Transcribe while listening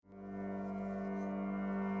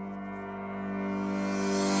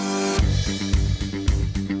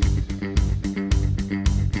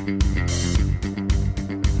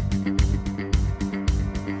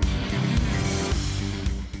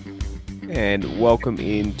and welcome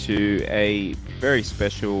into a very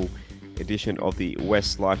special edition of the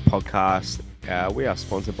Westlife podcast. We are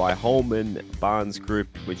sponsored by Holman Barnes Group,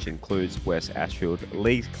 which includes West Ashfield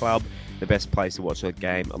League Club, the best place to watch a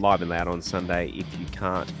game live and loud on Sunday if you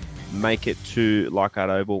can't make it to Leichhardt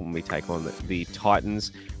Oval when we take on the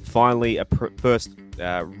Titans. Finally, a first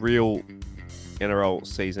real NRL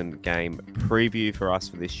season game preview for us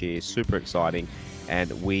for this year. Super exciting.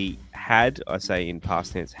 And we had, I say in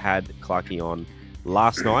past tense, had Clarkey on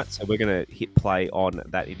last night. So we're going to hit play on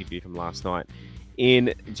that interview from last night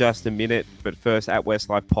in just a minute. But first, at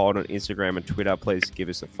Westlife Pod on Instagram and Twitter, please give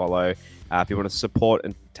us a follow. If you want to support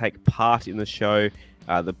and take part in the show,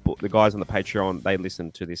 the guys on the Patreon, they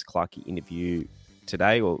listened to this Clarkey interview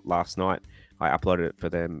today or last night. I uploaded it for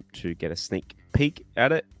them to get a sneak peek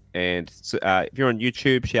at it. And so, if you're on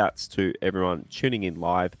YouTube, shouts to everyone tuning in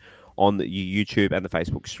live on the YouTube and the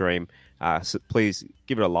Facebook stream. So please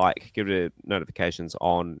give it a like, give it notifications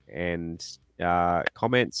on, and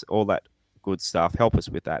comments, all that good stuff. Help us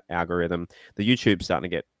with that algorithm. The YouTube's starting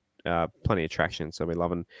to get plenty of traction, so we're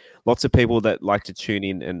loving lots of people that like to tune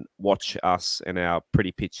in and watch us and our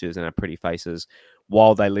pretty pictures and our pretty faces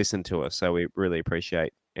while they listen to us. So we really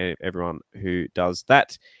appreciate everyone who does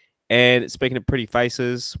that. And speaking of pretty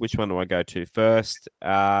faces, which one do I go to first?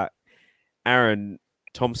 Aaron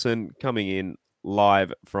Thompson coming in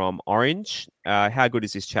live from Orange. How good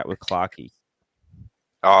is this chat with Clarkey?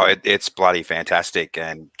 Oh, it's bloody fantastic.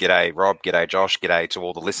 And g'day, Rob. G'day, Josh. G'day to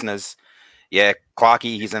all the listeners. Yeah,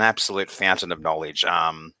 Clarkey, he's an absolute fountain of knowledge.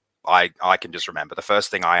 I can just remember the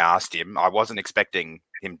first thing I asked him, I wasn't expecting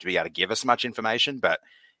him to be able to give us much information, but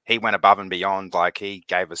he went above and beyond. Like, he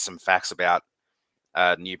gave us some facts about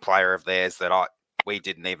a new player of theirs that we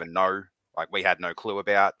didn't even know. Like, we had no clue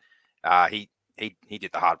about. He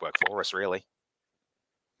did the hard work for us, really.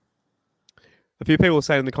 A few people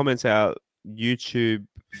saying in the comments our YouTube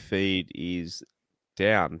feed is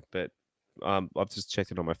down, but I've just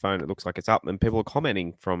checked it on my phone. It looks like it's up, and people are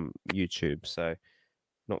commenting from YouTube, so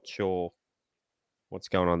not sure what's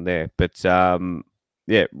going on there. But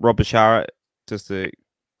yeah, Rob Bashara, just to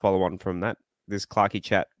follow on from that, this Clarkey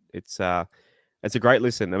chat, it's a great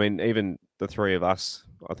listen. I mean, even the three of us,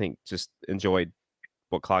 I think, just enjoyed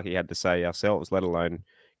what Clarkey had to say ourselves, let alone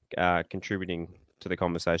contributing to the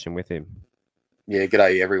conversation with him. Yeah,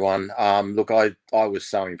 g'day everyone. Look, I was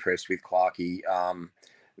so impressed with Clarkey.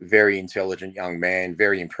 Very intelligent young man,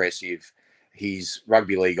 very impressive. His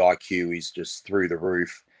rugby league IQ is just through the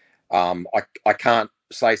roof. I can't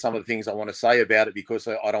say some of the things I want to say about it because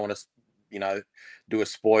I don't want to, do a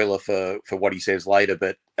spoiler for what he says later.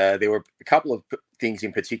 But there were a couple of things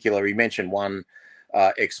in particular. He mentioned one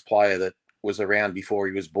ex-player that was around before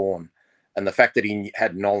he was born, and the fact that he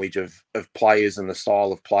had knowledge of players and the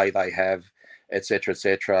style of play they have, et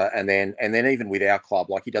cetera, and then even with our club,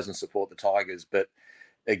 like, he doesn't support the Tigers, but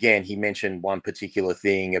again, he mentioned one particular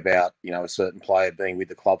thing about a certain player being with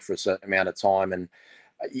the club for a certain amount of time, and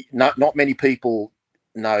not many people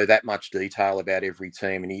know that much detail about every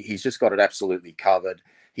team, and he's just got it absolutely covered.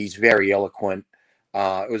 He's very eloquent.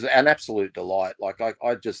 It was an absolute delight. Like,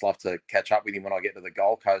 I'd just love to catch up with him when I get to the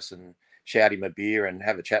Gold Coast and shout him a beer and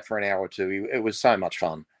have a chat for an hour or two. It was so much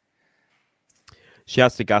fun.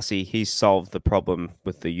 Shouts to Gussie. He's solved the problem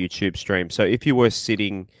with the YouTube stream. So if you were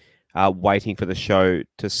sitting waiting for the show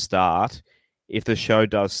to start, if the show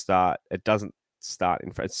does start, it doesn't start.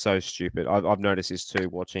 In fact, it's so stupid. I've noticed this too,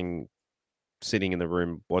 sitting in the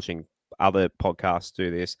room, watching other podcasts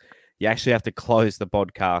do this. You actually have to close the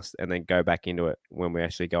podcast and then go back into it when we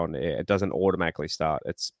actually go on the air. It doesn't automatically start.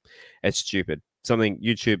 It's stupid. Something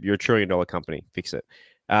YouTube, you're $1 trillion company. Fix it.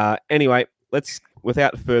 Anyway,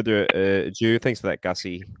 without further ado, thanks for that,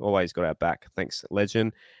 Gussie. Always got our back. Thanks,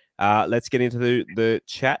 legend. Let's get into the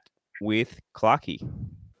chat with Clarkey.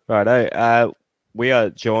 Righto. We are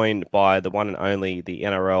joined by the one and only, the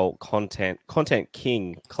NRL content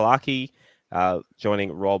king, Clarkey,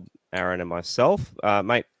 joining Rob, Aaron, and myself.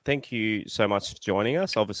 Mate, thank you so much for joining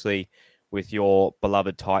us. Obviously, with your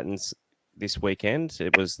beloved Titans this weekend,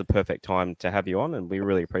 it was the perfect time to have you on, and we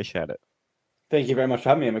really appreciate it. Thank you very much for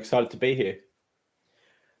having me. I'm excited to be here.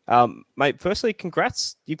 Mate, firstly,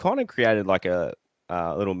 congrats. You kind of created like a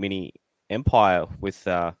little mini empire with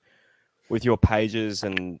your pages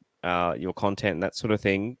and your content and that sort of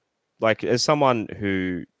thing. Like, as someone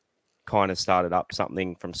who kind of started up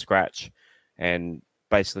something from scratch and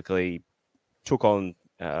basically took on,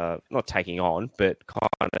 not taking on, but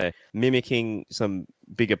kind of mimicking some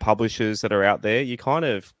bigger publishers that are out there, you kind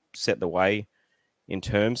of set the way in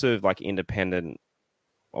terms of like independent,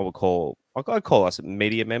 I'd call us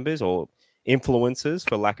media members or influencers,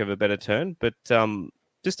 for lack of a better term. But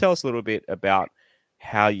just tell us a little bit about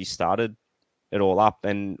how you started it all up,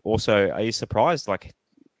 and also, are you surprised like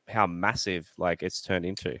how massive like it's turned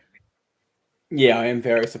into? Yeah, I am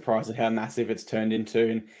very surprised at how massive it's turned into.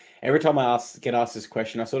 And every time get asked this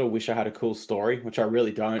question, I sort of wish I had a cool story, which I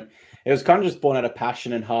really don't. It was kind of just born out of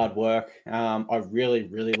passion and hard work. I really,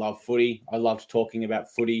 really love footy. I loved talking about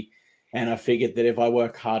footy. And I figured that if I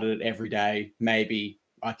work hard at it every day, maybe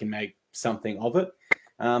I can make something of it.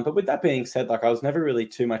 But with that being said, like I was never really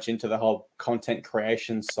too much into the whole content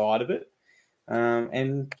creation side of it.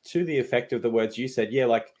 And to the effect of the words you said, yeah,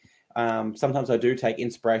 like sometimes I do take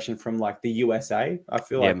inspiration from like the USA. I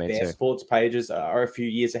feel like their sports pages are a few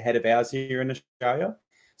years ahead of ours here in Australia.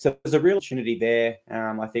 So there's a real opportunity there,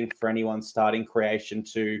 I think, for anyone starting creation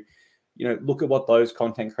to, look at what those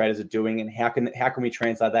content creators are doing and how can we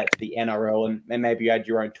translate that to the NRL and maybe add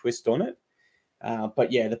your own twist on it.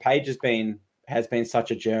 But yeah, the page has been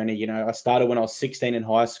such a journey. I started when I was 16 in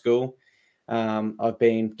high school. I've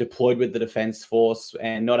been deployed with the Defence Force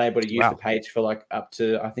and not able to use the page for like up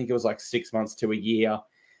to, I think it was like 6 months to a year.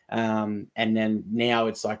 And then now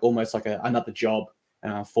it's like almost like another job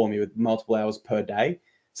for me with multiple hours per day.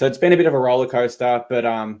 So it's been a bit of a roller coaster, but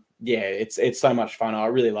yeah, it's so much fun. I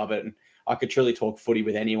really love it. And I could truly talk footy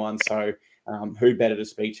with anyone. So who better to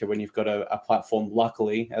speak to when you've got a platform,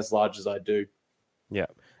 luckily, as large as I do. Yeah.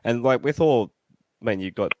 And like with all,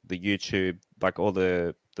 you've got the YouTube, like all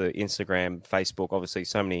the Instagram, Facebook, obviously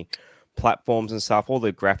so many platforms and stuff, all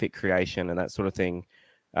the graphic creation and that sort of thing.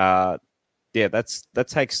 Yeah, that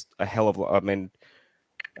takes a hell of a lot. I mean,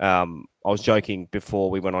 I was joking before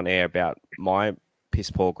we went on air about my piss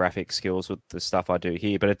poor graphic skills with the stuff I do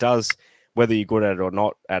here, but it does, whether you're good at it or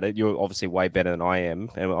not at it, you're obviously way better than I am.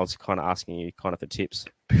 And I was kind of asking you kind of for tips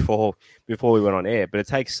before we went on air, but it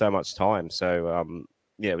takes so much time. So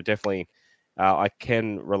yeah, we definitely. I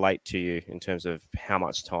can relate to you in terms of how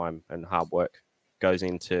much time and hard work goes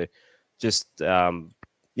into just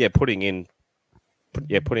putting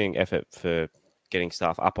effort for getting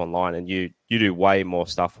stuff up online, and you do way more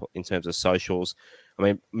stuff in terms of socials. I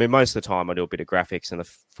mean, most of the time I do a bit of graphics, and the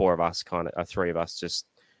three of us just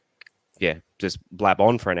blab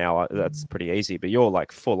on for an hour. That's pretty easy, but you're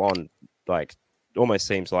like full on, like almost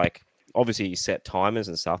seems like obviously you set timers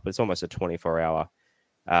and stuff, but it's almost a 24-hour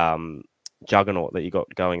juggernaut that you got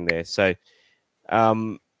going there. So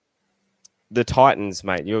the Titans,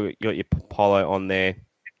 mate, you got your polo on there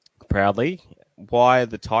proudly. Why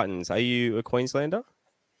the Titans? Are you a Queenslander?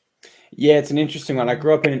 Yeah, it's an interesting one. I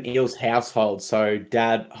grew up in an Eels household, so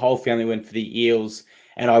dad, whole family went for the Eels,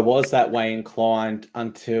 and I was that way inclined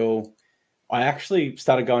until I actually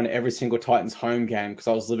started going to every single Titans home game because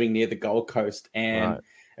I was living near the Gold Coast, and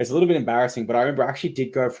it's a little bit embarrassing, but I remember I actually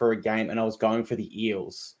did go for a game and I was going for the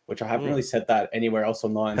Eels, which I haven't really said that anywhere else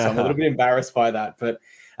online. So I'm a little bit embarrassed by that. But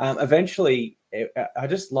eventually, I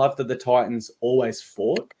just loved that the Titans always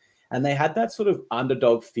fought. And they had that sort of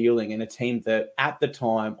underdog feeling in a team that at the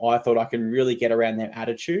time, I thought I can really get around their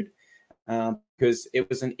attitude because it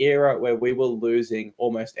was an era where we were losing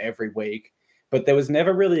almost every week. But there was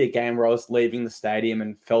never really a game where I was leaving the stadium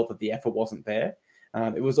and felt that the effort wasn't there.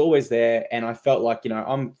 It was always there, and I felt like,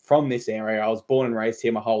 I'm from this area. I was born and raised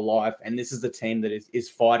here my whole life, and this is the team that is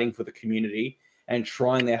fighting for the community and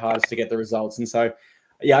trying their hardest to get the results. And so,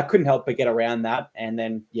 yeah, I couldn't help but get around that. And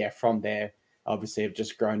then, yeah, from there, obviously, I've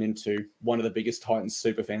just grown into one of the biggest Titans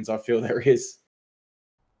super fans I feel there is.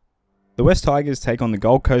 The West Tigers take on the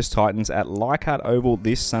Gold Coast Titans at Leichhardt Oval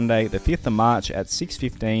this Sunday, the 5th of March at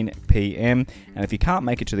 6:15 p.m. And if you can't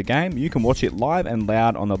make it to the game, you can watch it live and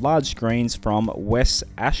loud on the large screens from West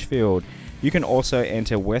Ashfield. You can also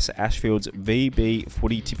enter West Ashfield's VB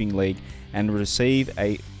Footy Tipping League and receive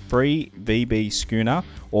a free VB schooner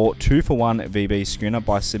or 2-for-1 VB schooner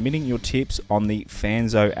by submitting your tips on the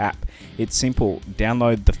Fanzo app. It's simple.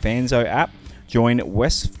 Download the Fanzo app, join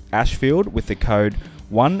West Ashfield with the code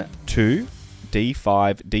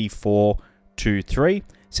 12D5D423.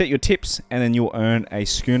 Set your tips and then you'll earn a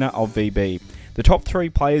schooner of VB. The top 3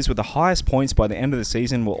 players with the highest points by the end of the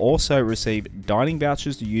season will also receive dining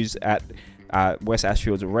vouchers to use at West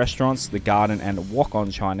Ashfield's restaurants, The Garden and Wok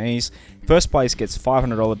On Chinese. First place gets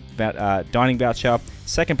 $500 dining voucher,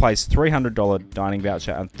 second place $300 dining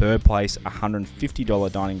voucher, and third place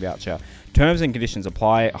 $150 dining voucher. Terms and conditions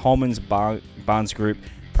apply. Holman's Barnes Group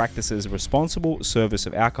practices responsible service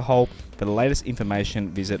of alcohol. For the latest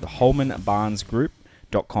information, visit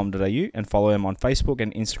holmanbarnesgroup.com.au and follow them on Facebook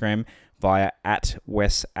and Instagram via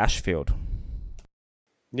 @WestAshfield.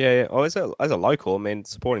 Yeah. Oh, as a local, I mean,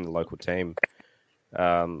 supporting the local team,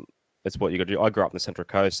 it's what you got to do. I grew up in the Central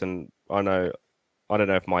Coast, and I don't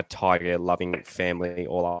know if my Tiger-loving family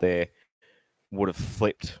all up there would have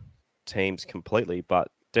flipped teams completely, but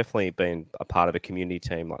definitely been a part of a community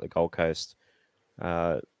team like the Gold Coast.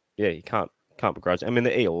 You can't begrudge. I mean,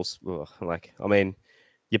 the Eels,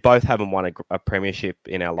 you both haven't won a premiership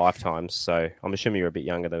in our lifetimes, so I'm assuming you're a bit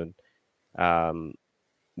younger than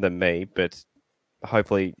me, but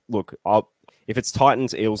hopefully, look, if it's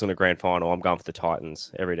Titans Eels in a grand final, I'm going for the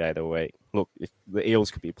Titans every day of the week. Look, if the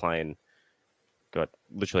Eels could be playing, God,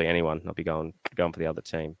 literally anyone, I'll be going for the other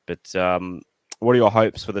team. But what are your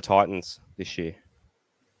hopes for the Titans this year?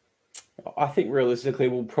 I think realistically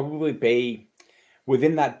we'll probably be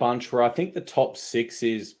within that bunch where I think the top 6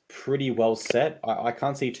 is pretty well set. I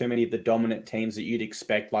can't see too many of the dominant teams that you'd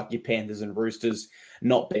expect, like your Panthers and Roosters,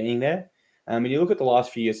 not being there. And you look at the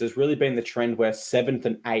last few years, there's really been the trend where 7th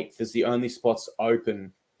and 8th is the only spots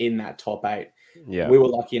open in that top 8. Yeah, we were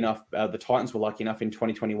lucky enough. The Titans were lucky enough in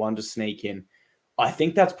 2021 to sneak in. I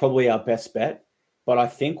think that's probably our best bet. But I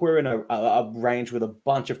think we're in a range with a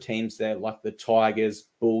bunch of teams there, like the Tigers,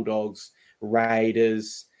 Bulldogs,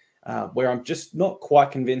 Raiders, where I'm just not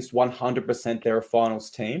quite convinced 100% they're a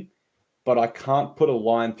finals team, but I can't put a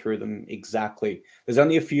line through them exactly. There's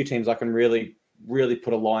only a few teams I can really, really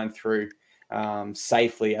put a line through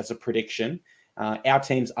safely as a prediction. Our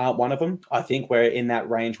teams aren't one of them. I think we're in that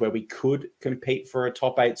range where we could compete for a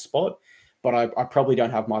top 8 spot, but I probably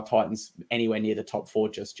don't have my Titans anywhere near the top 4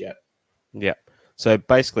 just yet. Yeah. So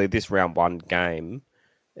basically, this round 1 game,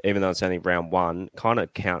 even though it's only round 1, kind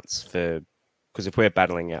of counts for, because if we're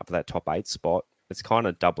battling out for that top 8 spot, it's kind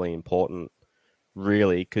of doubly important,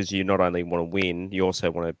 really, because you not only want to win, you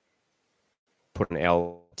also want to put an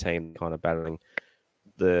L team kind of battling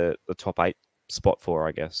the top 8 spot for,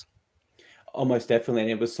 I guess. Almost definitely.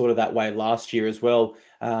 And it was sort of that way last year as well.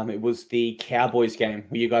 It was the Cowboys game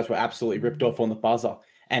where you guys were absolutely ripped off on the buzzer.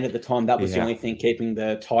 And at the time, that was the only thing keeping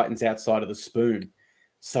the Titans outside of the spoon.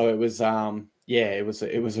 So it was,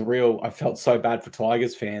 it was a real. I felt so bad for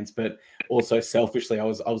Tigers fans, but also selfishly, I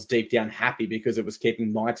was deep down happy because it was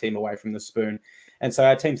keeping my team away from the spoon. And so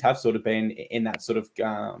our teams have sort of been in that sort of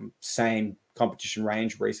same competition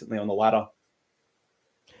range recently on the ladder.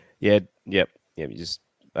 Yeah. You just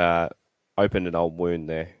opened an old wound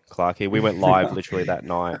there, Clarky. We went live literally that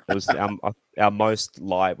night. It was our most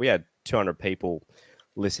live. We had 200 people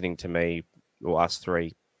listening to me or us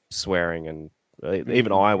three swearing, and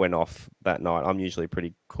even I went off that night. I'm usually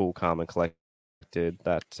pretty cool, calm, and collected.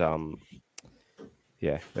 Let's not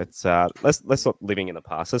living in the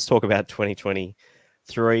past. Let's talk about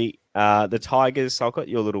 2023. The Tigers. So I've got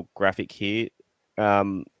your little graphic here.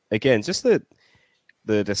 Again, just the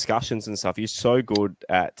discussions and stuff. You're so good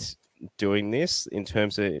at doing this in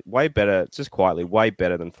terms of way better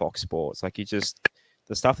than Fox Sports. Like the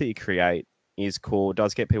stuff that you create is cool,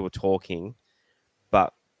 does get people talking,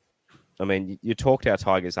 but I mean, you talked our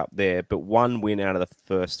Tigers up there, but one win out of the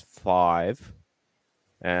first 5,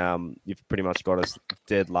 you've pretty much got us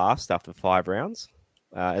dead last after 5 rounds.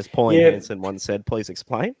 As Pauline Hanson once said, please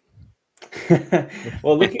explain.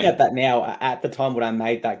 Well, looking at that now, at the time when I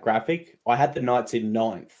made that graphic, I had the Knights in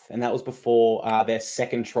 9th, and that was before their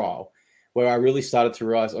second trial, where I really started to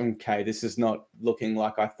realize, okay, this is not looking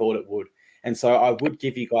like I thought it would. And so I would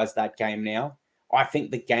give you guys that game now. I think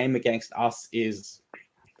the game against us is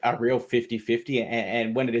a real 50-50.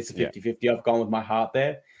 And when it is a 50-50, I've gone with my heart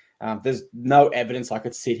there. There's no evidence I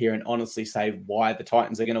could sit here and honestly say why the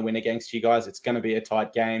Titans are going to win against you guys. It's going to be a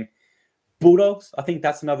tight game. Bulldogs, I think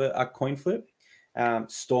that's another coin flip.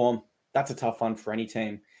 Storm, that's a tough one for any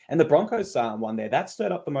team. And the Broncos one there, that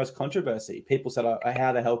stirred up the most controversy. People said,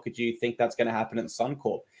 how the hell could you think that's going to happen at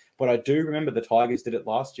Suncorp? But I do remember the Tigers did it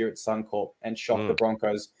last year at Suncorp and shocked the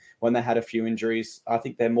Broncos when they had a few injuries. I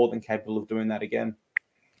think they're more than capable of doing that again.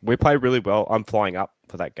 We play really well. I'm flying up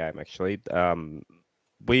for that game, actually.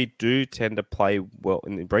 We do tend to play well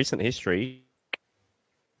in recent history.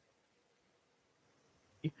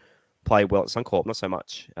 Play well at Suncorp, not so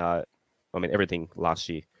much. Everything last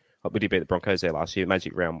year. We did beat the Broncos there last year.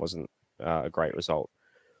 Magic round wasn't a great result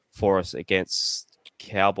for us against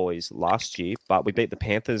Cowboys last year, but we beat the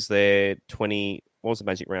Panthers there. What was the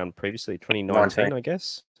Magic round previously? 2019, I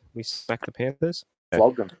guess. We smacked the Panthers.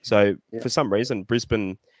 Flogged them. So for some reason,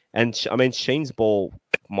 Brisbane and Sheen's ball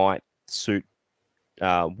might suit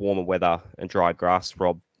warmer weather and dry grass,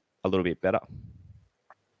 Rob, a little bit better.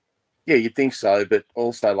 Yeah, you'd think so, but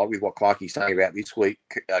also like with what Clarkie's saying about this week,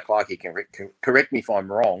 Clarkie can correct me if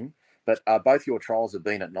I'm wrong, but both your trials have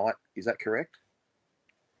been at night. Is that correct?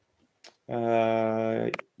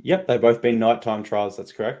 Yep, they've both been nighttime trials.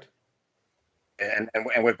 That's correct. And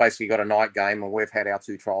we've basically got a night game, and we've had our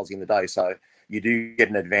 2 trials in the day, so you do get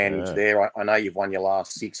an advantage there. I know you've won your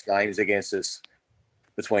last 6 games against us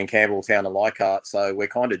between Campbelltown and Leichhardt, so we're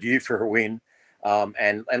kind of due for a win.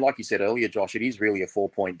 And like you said earlier, Josh, it is really a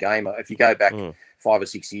 4-point game. If you go back 5 or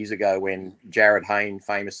 6 years ago when Jared Hayne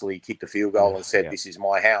famously kicked a field goal and said, "This is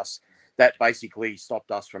my house," that basically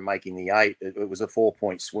stopped us from making the 8. It was a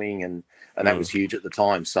 4-point swing, and that was huge at the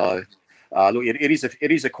time. So, look,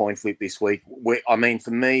 it is a coin flip this week.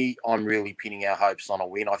 For me, I'm really pinning our hopes on a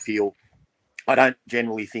win. I don't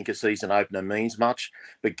generally think a season opener means much,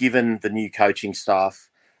 but given the new coaching staff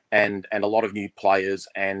and a lot of new players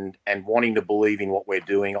and wanting to believe in what we're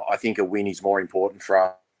doing, I think a win is more important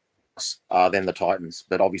for us than the Titans.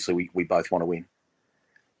 But obviously, we both want to win.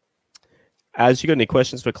 As you got any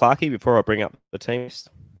questions for Clarkey before I bring up the team list?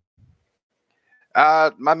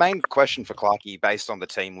 My main question for Clarkey, based on the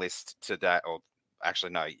team list today, or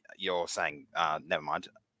actually, no, you're saying, never mind.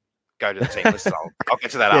 Go to the team list. I'll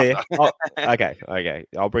get to that after. Okay.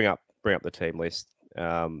 I'll bring up the team list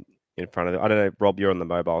in front of it. I don't know, Rob, you're on the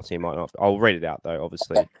mobile, so you might not. I'll read it out though.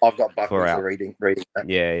 Obviously, I've got Buckley for reading that.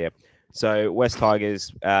 Yeah. So West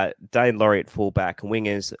Tigers, Dane Laurie at fullback,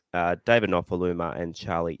 wingers, David Nofaluma and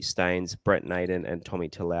Charlie Staines, Brett Naden and Tommy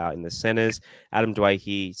Talau in the centres, Adam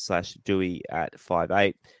Dwayne / Dewey at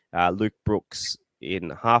 5'8", Luke Brooks in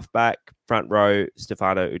halfback, front row,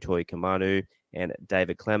 Stefano Utoi Kamanu and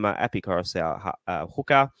David Clemmer, Api Coruscant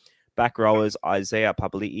hooker, back rowers, Isaiah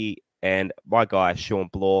Pabli'i and my guy, Sean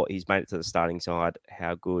Bloor. He's made it to the starting side.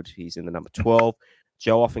 How good. He's in the number 12.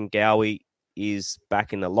 Joe Offengowie is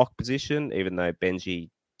back in the lock position, even though Benji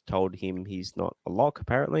told him he's not a lock,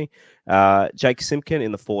 apparently. Jake Simpkin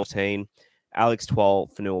in the 14, Alex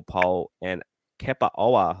 12, Fanua Pole, and Kepa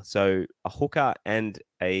Owa. So a hooker and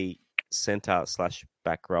a centre /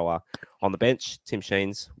 back rower on the bench. Tim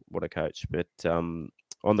Sheens, what a coach. But on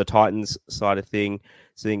the Titans side of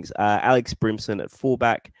things, Alex Brimson at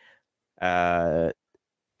fullback.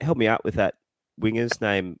 Help me out with that winger's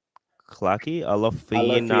name, Clarkey.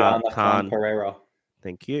 Alofiana Khan Pereira.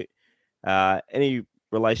 Thank you. Any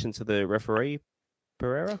relation to the referee,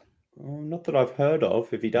 Pereira? Not that I've heard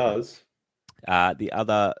of, if he does. The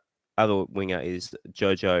other winger is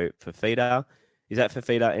Jojo Fafita. Is that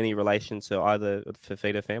Fafita any relation to either of the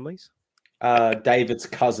Fafita families? David's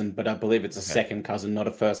cousin, but I believe it's a second cousin, not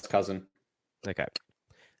a first cousin. Okay.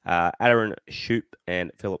 Aaron Shoop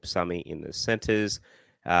and Philip Summy in the centres.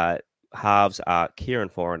 Halves are Kieran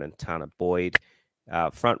Foran and Tana Boyd.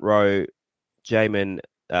 Front row, Jamin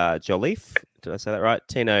Jolliffe. Did I say that right?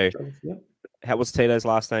 Tino. Yep. How was Tino's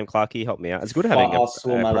last name, Clarkey? Help me out. It's good having a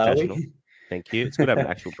professional. Thank you. It's good having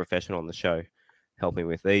an actual professional on the show helping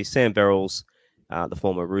with these. Sam Verrills, the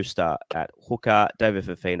former Rooster at hooker. David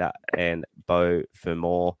Fafita and Beau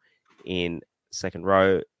Fermor in second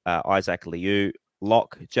row. Isaac Liu.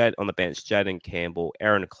 Lock, Jade on the bench, Jaden Campbell,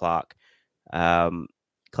 Aaron Clark.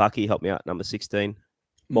 Clarkey, help me out, number 16.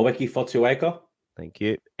 Moeki Fotuaika. Thank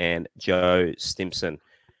you. And Joe Stimson.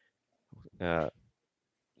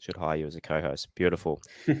 Should hire you as a co-host. Beautiful.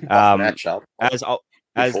 I'll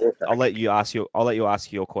let you ask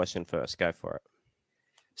your question first. Go for it.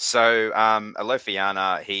 So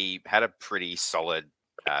Alofiana, he had a pretty solid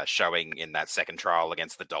showing in that second trial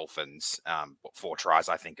against the Dolphins. 4 tries,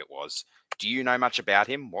 I think it was. Do you know much about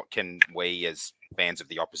him? What can we as fans of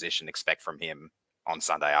the opposition expect from him on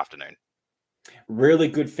Sunday afternoon? Really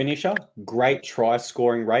good finisher. Great try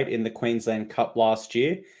scoring rate in the Queensland Cup last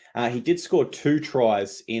year. He did score 2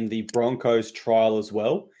 tries in the Broncos trial as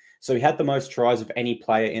well. So he had the most tries of any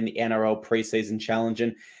player in the NRL preseason challenge.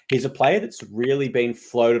 And he's a player that's really been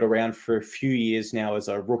floated around for a few years now as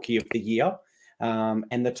a rookie of the year.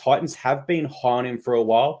 And the Titans have been high on him for a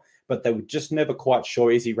while, but they were just never quite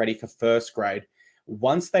sure, is he ready for first grade?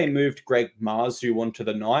 Once they moved Greg Marzu onto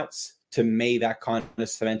the Knights, to me, that kind of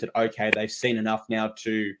cemented, okay, they've seen enough now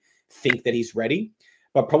to think that he's ready.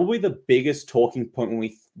 But probably the biggest talking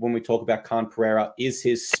point when we talk about Khan Pereira is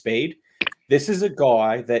his speed. This is a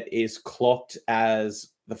guy that is clocked as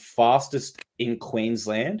the fastest in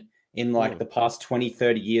Queensland in like the past 20,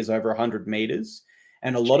 30 years, over 100 meters.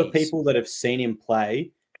 And a lot of people that have seen him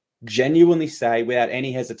play genuinely say, without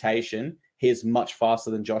any hesitation, he is much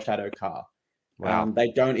faster than Josh Addo-Carr. Wow.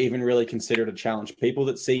 They don't even really consider it a challenge. People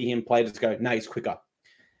that see him play just go, no, he's quicker.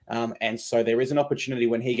 And so there is an opportunity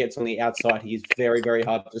when he gets on the outside. He is very, very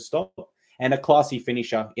hard to stop. And a classy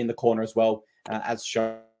finisher in the corner as well, as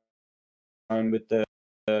shown with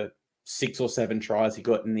the 6 or 7 tries he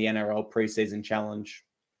got in the NRL preseason challenge.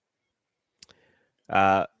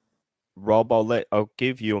 Rob, I'll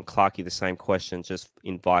give you and Clarkey the same question, just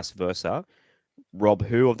in vice versa. Rob,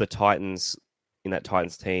 who of the Titans in that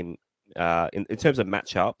Titans team, in terms of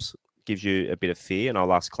matchups, gives you a bit of fear? And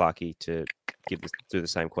I'll ask Clarkey to do the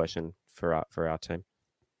same question for our team.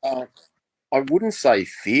 Uh, I wouldn't say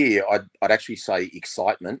fear. I'd actually say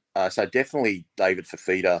excitement. So definitely David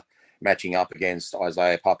Fafita matching up against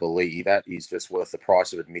Isaiah Papali'i. That is just worth the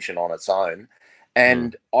price of admission on its own.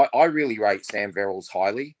 And I really rate Sam Verrills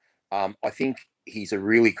highly. I think he's a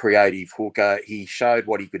really creative hooker. He showed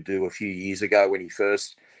what he could do a few years ago when he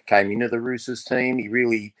first came into the Roosters team. He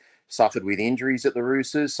really suffered with injuries at the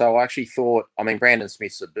Roosters. So I actually thought, I mean, Brandon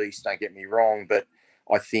Smith's a beast, don't get me wrong, but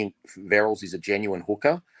I think Verrills is a genuine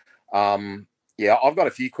hooker. Yeah, I've got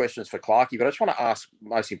a few questions for Clarkey, but I just want to ask,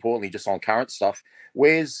 most importantly, just on current stuff,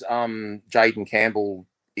 where's Jaden Campbell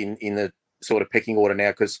in the sort of pecking order now?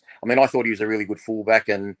 Because, I mean, I thought he was a really good fullback,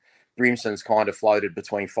 and Brimson's kind of floated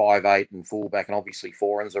between 5'8" and fullback, and obviously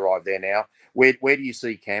Foran's arrived there now. Where do you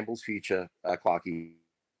see Campbell's future, Clarkey?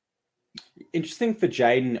 Interesting for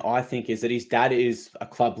Jaden, I think, is that his dad is a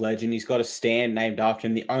club legend. He's got a stand named after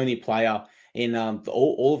him, the only player in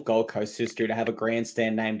all of Gold Coast history to have a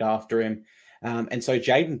grandstand named after him. And so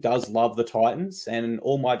Jaden does love the Titans, and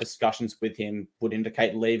all my discussions with him would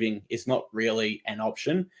indicate leaving is not really an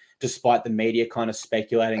option, despite the media kind of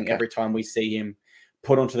speculating every time we see him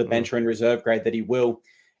put onto the bench or in reserve grade that he will.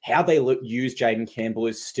 How they use Jaden Campbell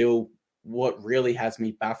is still what really has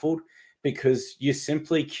me baffled, because you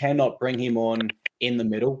simply cannot bring him on in the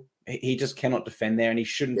middle. He just cannot defend there, and he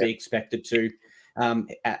shouldn't be expected to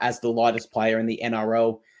as the lightest player in the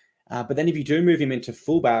NRL. But then if you do move him into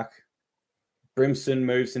fullback, Brimson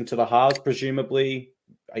moves into the halves, presumably.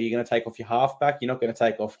 Are you going to take off your halfback? You're not going to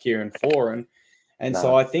take off Kieran Foran. And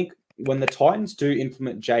so I think when the Titans do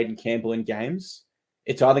implement Jaden Campbell in games,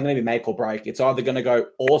 it's either going to be make or break. It's either going to go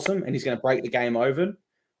awesome and he's going to break the game open,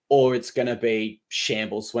 or it's going to be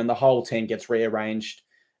shambles when the whole team gets rearranged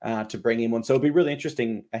to bring him on. So it'll be really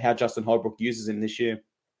interesting how Justin Holbrook uses him this year.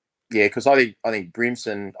 Yeah, because I think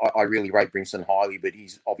Brimson, I really rate Brimson highly, but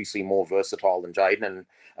he's obviously more versatile than Jaden,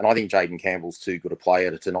 and I think Jaden Campbell's too good a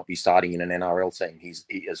player to not be starting in an NRL team. He's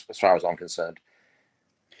as far as I'm concerned.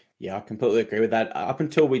 Yeah, I completely agree with that. Up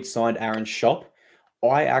until we'd signed Aaron Schopp,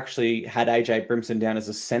 I actually had AJ Brimson down as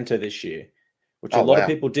a centre this year, which a lot of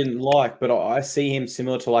people didn't like, but I see him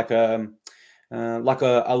similar to like a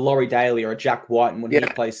Laurie Daly or a Jack Whiten when he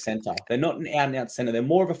plays centre. They're not an out-and-out centre. They're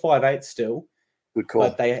more of a 5'8" still. Good call.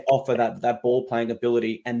 But they offer that ball playing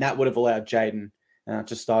ability, and that would have allowed Jaden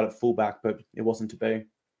to start at fullback, but it wasn't to be.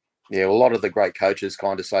 Yeah, well, a lot of the great coaches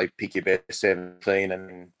kind of say pick your best 17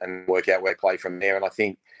 and work out where to play from there, and I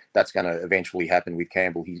think that's going to eventually happen with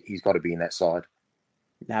Campbell. He's got to be in that side.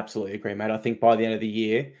 Absolutely agree, mate. I think by the end of the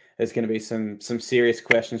year, there's going to be some serious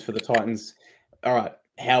questions for the Titans. All right,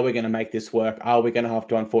 how are we going to make this work? Are we going to have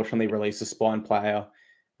to, unfortunately, release a spine player?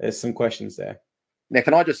 There's some questions there. Now,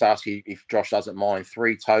 can I just ask you, if Josh doesn't mind,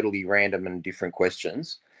 3 totally random and different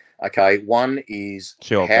questions? Okay, one is,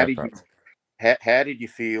 how did you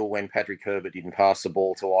feel when Patrick Herbert didn't pass the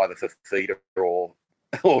ball to either Fafita or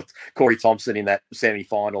Corey Thompson in that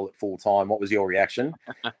semi-final at full time? What was your reaction?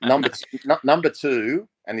 Number 2,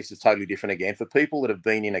 and this is totally different again, for people that have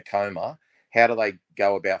been in a coma, how do they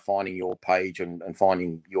go about finding your page and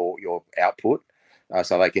finding your output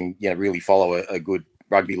so they can really follow a good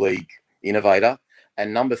rugby league innovator?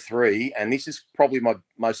 And number 3, and this is probably my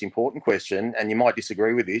most important question, and you might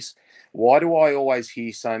disagree with this, why do I always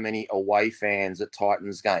hear so many away fans at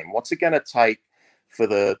Titans game? What's it going to take for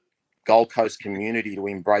the Gold Coast community to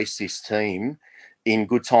embrace this team in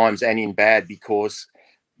good times and in bad? Because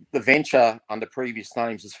the venture under previous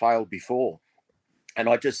names has failed before. And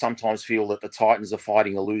I just sometimes feel that the Titans are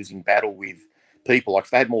fighting a losing battle with people. Like,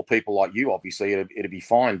 if they had more people like you, obviously, it'd be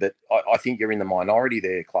fine. But I think you're in the minority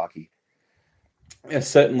there, Clarkey.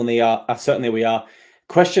 Certainly we are.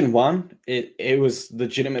 Question 1, it was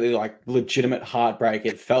legitimately legitimate heartbreak.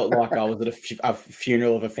 It felt like I was at a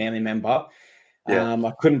funeral of a family member. Yeah.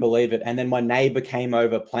 I couldn't believe it. And then my neighbor came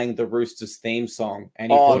over playing the Roosters theme song,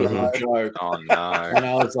 and he thought it was a joke. Oh no! And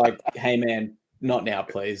I was like, "Hey man, not now,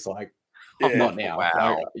 please. Not now.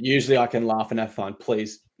 Wow. Usually I can laugh and have fun.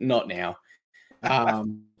 Please, not now."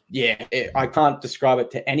 I can't describe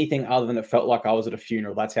it to anything other than it felt like I was at a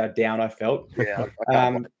funeral. That's how down I felt. Yeah.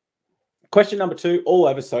 Question number 2, all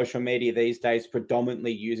over social media these days,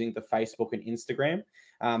 predominantly using the Facebook and Instagram,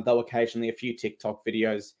 though occasionally a few TikTok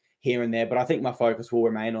videos here and there. But I think my focus will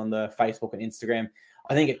remain on the Facebook and Instagram.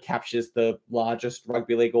 I think it captures the largest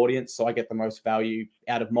rugby league audience, so I get the most value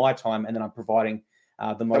out of my time, and then I'm providing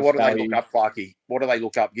the most value. What do they look up, Clarkey? What do they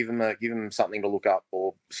look up? Give them something to look up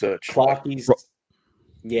or search. Clarkey's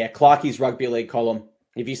rugby league column.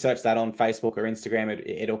 If you search that on Facebook or Instagram,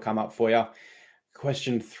 it'll come up for you.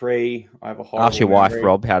 Question 3, I have a horrible Ask your wife,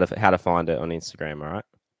 Rob, how to find it on Instagram, all right?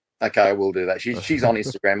 Okay, we'll do that. She's on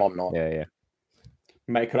Instagram, I'm not. Yeah.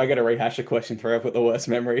 Mate, could I get a rehash a question through? I've got the worst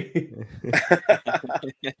memory.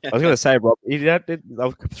 I was going to say, Rob, they're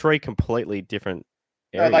three completely different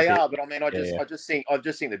No, areas. they are, but I mean, I Yeah. just think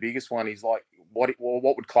the biggest one is like, what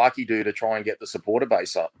would Clarkey do to try and get the supporter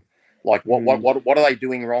base up? Like, what are they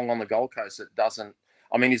doing wrong on the Gold Coast that doesn't?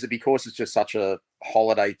 I mean, is it because it's just such a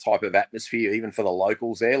holiday type of atmosphere, even for the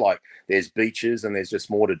locals there? Like, there's beaches and there's just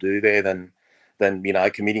more to do there than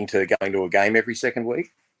committing to going to a game every second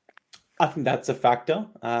week. I think that's a factor.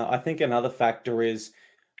 I think another factor is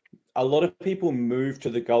a lot of people move to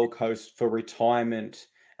the Gold Coast for retirement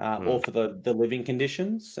or for the living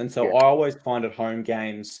conditions. And so I always find at home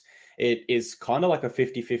games, it is kind of like a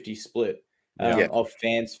 50-50 split of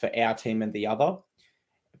fans for our team and the other.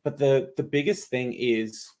 But the biggest thing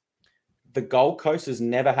is the Gold Coast has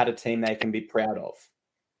never had a team they can be proud of.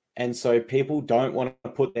 And so people don't want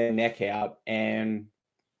to put their neck out and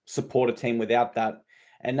support a team without that.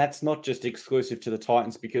 And that's not just exclusive to the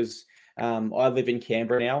Titans, because I live in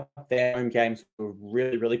Canberra now. Their home games were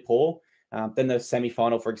really, really poor. Then the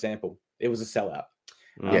semi-final, for example, it was a sellout.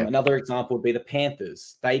 Another example would be the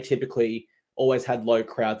Panthers. They typically always had low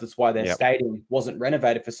crowds. That's why their stadium wasn't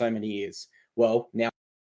renovated for so many years. Well, now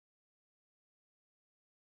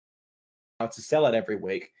it's a sellout every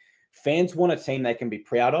week. Fans want a team they can be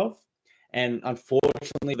proud of. And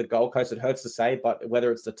unfortunately, the Gold Coast, it hurts to say, but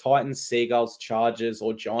whether it's the Titans, Seagulls, Chargers,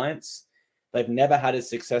 or Giants, they've never had a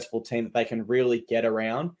successful team that they can really get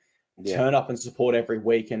around, turn up and support every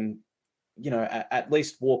week, and, at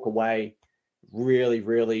least walk away really,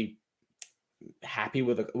 really happy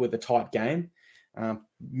with a tight game.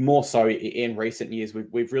 More so in recent years,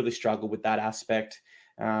 we've really struggled with that aspect,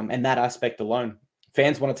 and that aspect alone.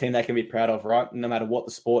 Fans want a team they can be proud of, right? No matter what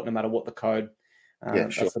the sport, no matter what the code.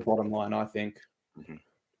 That's the bottom line, I think.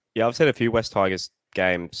 Yeah, I've seen a few West Tigers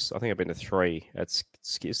games. I think I've been to 3. It's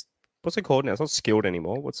what's it called now? It's not Skilled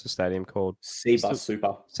anymore. What's the stadium called? Cbus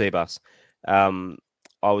Super. Cbus.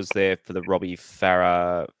 I was there for the Robbie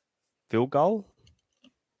Farah field goal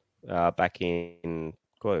back in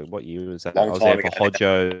what year was that? I was there for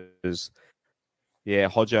Hodjo's. Yeah,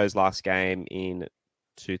 Hodjo's last game in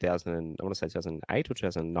 2000. I want to say 2008 or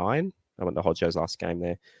 2009. I went to Hodjo's last game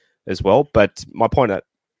there as well. But my point at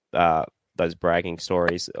those bragging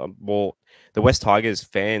stories, more the West Tigers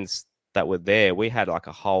fans that were there, we had like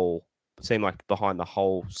seemed like behind the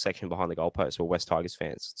whole section behind the goalpost were West Tigers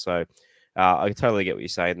fans. So I totally get what you're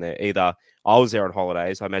saying there. Either I was there on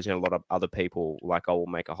holidays. I imagine a lot of other people will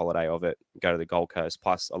make a holiday of it, go to the Gold Coast,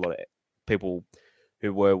 plus a lot of people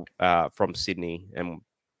who were from Sydney and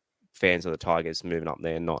fans of the Tigers moving up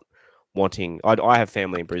there, not wanting. I have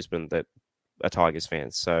family in Brisbane that are Tigers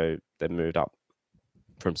fans, so they moved up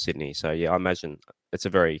from Sydney. So yeah, I imagine it's a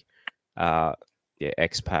very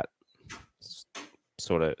expat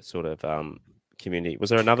sort of community. Was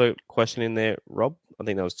there another question in there, Rob? I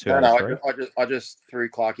think that was 2. No, I just threw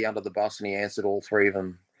Clarkey under the bus and he answered all 3 of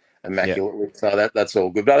them immaculately. So that's all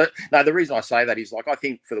good. But no, the reason I say that is, like, I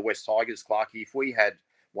think for the West Tigers, Clarkey, if we had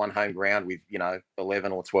one home ground with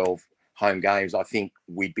 11 or 12 home games, I think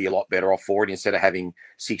we'd be a lot better off for it, instead of having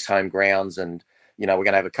 6 home grounds. And we're going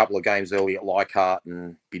to have a couple of games early at Leichhardt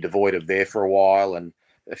and be devoid of there for a while, and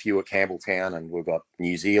a few at Campbelltown, and we've got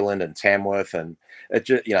New Zealand and Tamworth, and it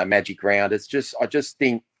just, Magic Round. It's just, I just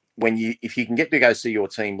think if you can get to go see your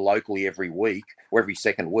team locally every week or every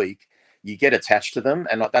second week, you get attached to them.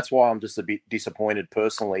 And that's why I'm just a bit disappointed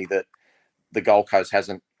personally that the Gold Coast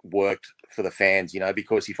hasn't worked for the fans,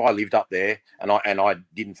 because if I lived up there and I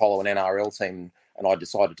didn't follow an NRL team and I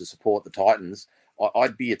decided to support the Titans,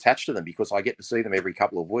 I'd be attached to them because I get to see them every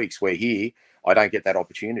couple of weeks, where here I don't get that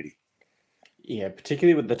opportunity. Yeah,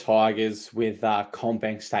 particularly with the Tigers, with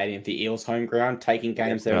Combank Stadium, the Eels home ground, taking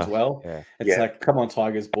games there as well. Yeah. It's like, come on,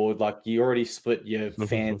 Tigers board. Like, you already split your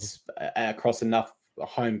fans across enough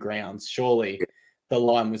home grounds. Surely the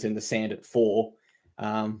line was in the sand at 4.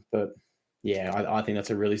 But yeah, I think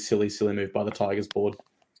that's a really silly move by the Tigers board.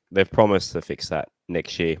 They've promised to fix that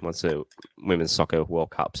next year once the Women's Soccer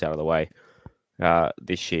World Cup's out of the way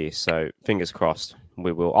this year. So fingers crossed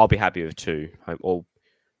we will. I'll be happy with 2 or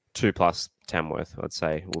 2 plus Tamworth, I'd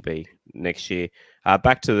say, will be next year.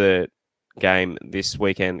 Back to the game this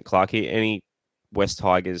weekend, Clarkey. Any West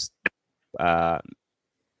Tigers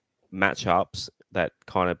matchups that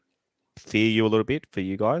kind of fear you a little bit for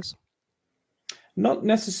you guys? Not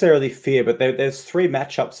necessarily fear, but there's 3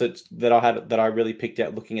 matchups that I really picked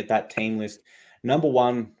out looking at that team list. Number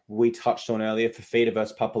 1, we touched on earlier, Fifita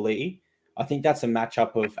versus Papali'i. I think that's a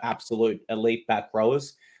matchup of absolute elite back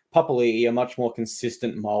rowers. Papali'i, a much more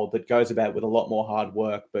consistent mold that goes about with a lot more hard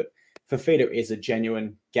work, but Fafita is a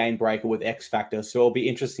genuine game breaker with X factor. So it'll be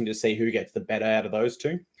interesting to see who gets the better out of those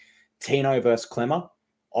two. Tino versus Clemmer.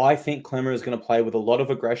 I think Clemmer is going to play with a lot of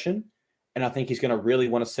aggression. And I think he's going to really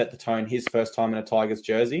want to set the tone his first time in a Tigers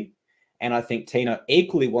jersey. And I think Tino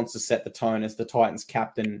equally wants to set the tone as the Titans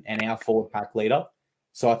captain and our forward pack leader.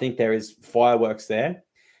 So I think there is fireworks there.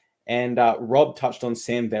 And Rob touched on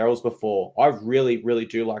Sam Verrills before. I really, really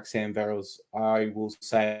do like Sam Verrills. I will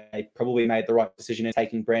say I probably made the right decision in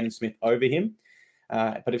taking Brandon Smith over him.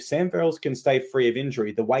 But if Sam Verrills can stay free of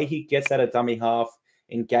injury, the way he gets out of dummy half,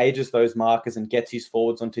 engages those markers and gets his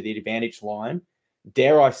forwards onto the advantage line,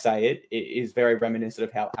 dare I say it is very reminiscent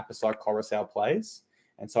of how Apasai Coruscant plays.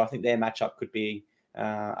 And so I think their matchup could be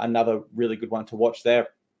another really good one to watch there.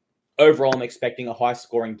 Overall, I'm expecting a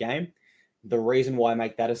high-scoring game. The reason why I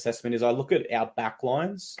make that assessment is I look at our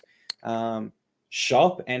backlines.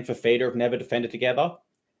 Shop and Fafita have never defended together.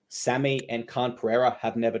 Sammy and Khan Pereira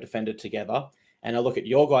have never defended together. And I look at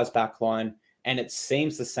your guys' backline, and it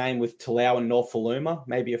seems the same with Talau and Norfoluma,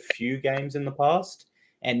 maybe a few games in the past.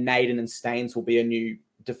 And Naden and Staines will be a new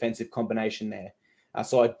defensive combination there.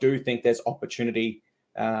 So I do think there's opportunity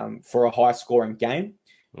for a high-scoring game.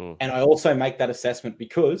 And I also make that assessment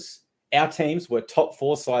because our teams were top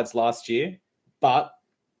 4 sides last year, but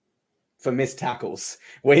for missed tackles,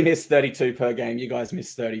 we missed 32 per game. You guys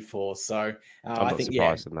missed 34. So I think, you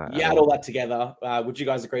add all that together. Would you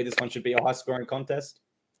guys agree this one should be a high-scoring contest?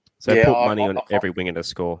 So put money on every winger to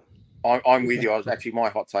score. I'm with you. My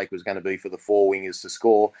hot take was going to be for the 4 wingers to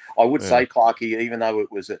score. I would say, Clarkey, even though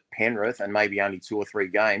it was at Penrith and maybe only 2 or 3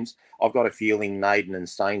 games, I've got a feeling Naden and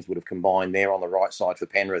Staines would have combined there on the right side for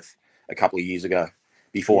Penrith a couple of years ago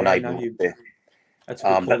before Naden was there. That's a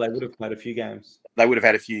good call. They would have played a few games. They would have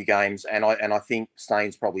had a few games, and I think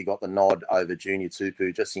Staines probably got the nod over Junior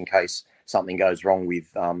Tupu just in case something goes wrong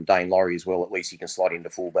with Dane Laurie as well. At least he can slide into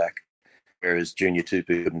fullback, whereas Junior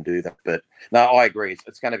Tupu couldn't do that. But no, I agree.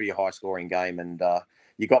 It's going to be a high-scoring game, and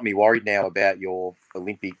you got me worried now about your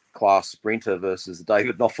Olympic-class sprinter versus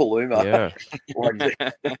David Nofaluma. Yeah.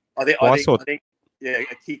 I think a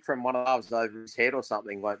kick from one of those over his head or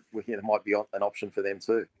something might be an option for them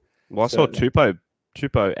too. Well, I saw our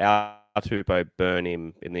Tupou burn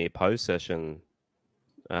him in the opposed session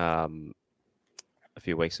a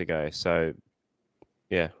few weeks ago. So,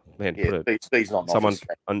 yeah, man, he's not someone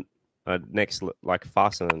on next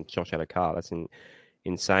faster than Josh Adokar. That's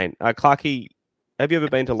insane. Clarkey, have you ever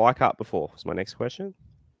been to Leichhardt before? Is my next question.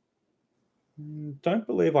 Don't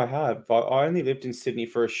believe I have. I only lived in Sydney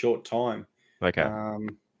for a short time. Okay.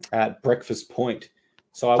 At Breakfast Point.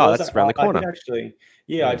 So that's around the corner.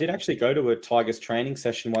 I did actually go to a Tigers training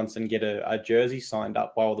session once and get a jersey signed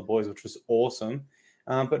up by all the boys, which was awesome.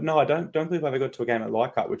 But no, I don't believe I ever got to a game at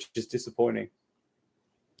Leichhardt, which is disappointing.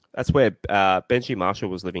 That's where Benji Marshall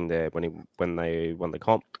was living there when they won the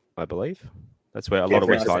comp, I believe. That's where a lot of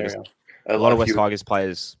West Tigers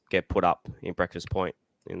players get put up in Breakfast Point.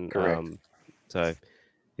 Correct. So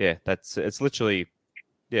yeah, it's literally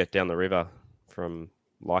down the river from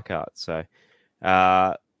Leichhardt. So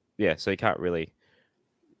so you can't really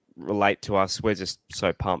relate to us. We're just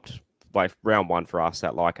so pumped by round 1 for us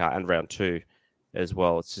at Leichhardt and round 2 as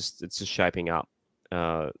well. It's just shaping up.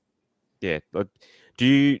 Do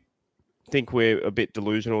you think we're a bit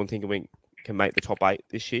delusional and thinking we can make the top 8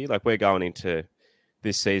 this year? Like, we're going into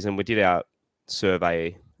this season. We did our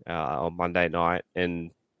survey on Monday night, and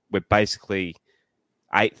we're basically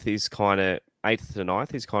 8th to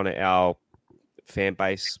 9th is kind of our fan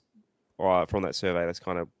base. From that survey, that's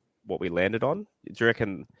kind of what we landed on. Do you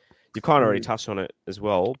reckon, you've kind of already touched on it as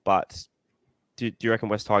well, but do you reckon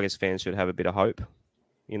West Tigers fans should have a bit of hope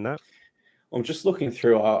in that? I'm just looking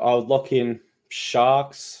through. I would lock in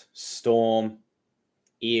Sharks, Storm,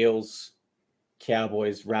 Eels,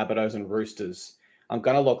 Cowboys, Rabbitohs, and Roosters. I'm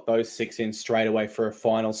going to lock those 6 in straight away for a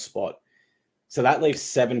final spot. So that leaves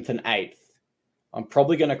 7th and 8th. I'm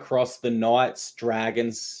probably going to cross the Knights,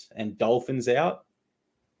 Dragons, and Dolphins out.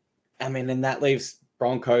 I mean, and that leaves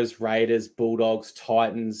Broncos, Raiders, Bulldogs,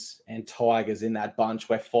 Titans, and Tigers in that bunch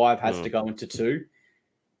where 5 has to go into 2.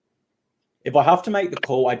 If I have to make the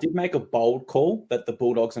call, I did make a bold call that the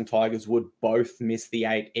Bulldogs and Tigers would both miss the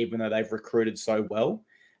 8, even though they've recruited so well.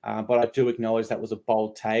 But I do acknowledge that was a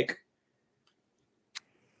bold take.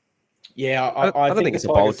 Yeah, I don't think it's a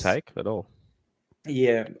bold take at all.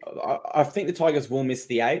 Yeah, I think the Tigers will miss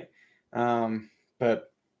the 8,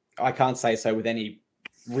 but I can't say so with any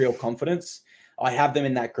real confidence. I have them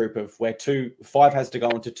in that group of where 5 has to go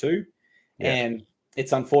into 2, and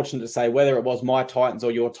it's unfortunate to say whether it was my Titans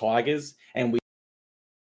or your Tigers, and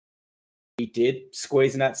we he did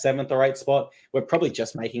squeeze in that 7th or 8th spot, we're probably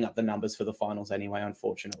just making up the numbers for the finals anyway,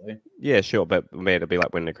 unfortunately. Yeah, sure, but it'll be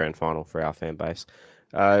like winning the grand final for our fan base.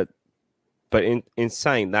 But in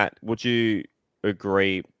saying that, would you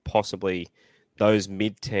agree possibly those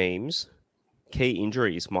mid teams, key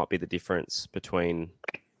injuries might be the difference between?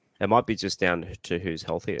 It might be just down to who's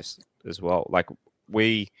healthiest as well. Like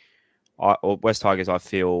West Tigers, I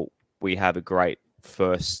feel we have a great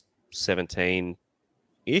first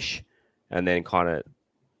 17-ish, and then kind of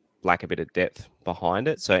lack a bit of depth behind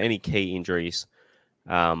it. So any key injuries,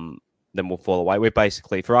 then we'll fall away. We're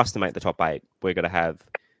basically, for us to make the top 8, we're going to have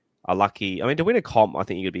a lucky. I mean, to win a comp, I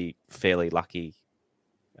think you're going to be fairly lucky,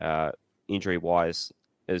 injury-wise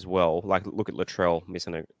as well. Like look at Latrell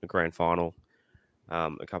missing a grand final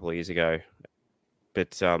a couple of years ago,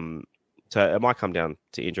 but so it might come down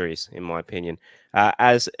to injuries, in my opinion.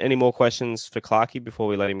 As any more questions for Clarkey before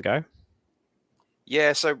we let him go?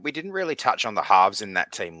 Yeah, so we didn't really touch on the halves in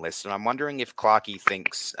that team list, and I'm wondering if Clarkey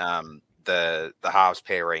thinks the halves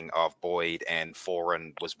pairing of Boyd and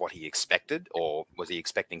Foran was what he expected, or was he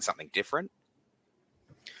expecting something different?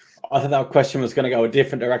 I thought that question was going to go a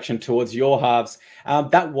different direction towards your halves.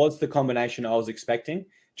 That was the combination I was expecting,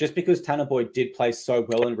 just because Tanner Boyd did play so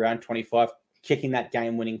well in round 25, kicking that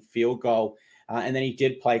game-winning field goal, and then he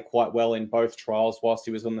did play quite well in both trials whilst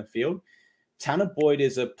he was on the field. Tanner Boyd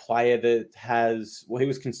is a player that he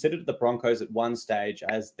was considered at the Broncos at one stage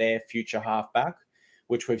as their future halfback,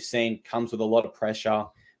 which we've seen comes with a lot of pressure.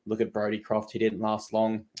 Look at Brodie Croft, he didn't last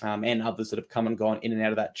long, and others that have come and gone in and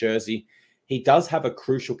out of that jersey. He does have a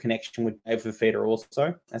crucial connection with Dave Fifita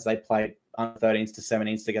also, as they played under 13s to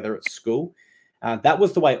 17s together at school. That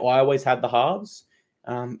was the way I always had the halves.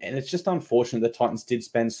 And it's just unfortunate the Titans did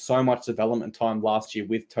spend so much development time last year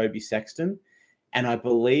with Toby Sexton. And I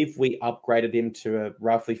believe we upgraded him to a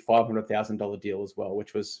roughly $500,000 deal as well,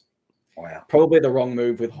 which was probably the wrong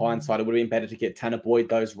move with hindsight. It would have been better to get Tanner Boyd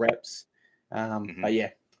those reps. But yeah,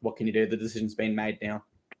 what can you do? The decision's been made now.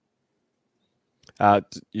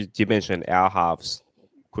 You mentioned our halves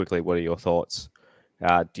quickly. What are your thoughts?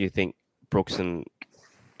 Do you think Brooks and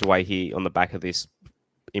Dwayne on the back of this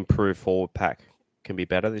improved forward pack can be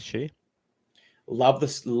better this year? Love that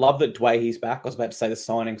Dwayne's back. I was about to say the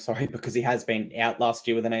signing, sorry, because he has been out last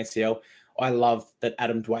year with an ACL. I love that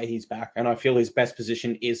Adam Dwayne's back, and I feel his best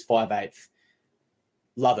position is 5'8".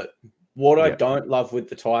 Love it. What I don't love with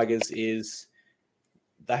the Tigers is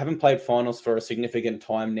they haven't played finals for a significant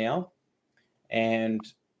time now. And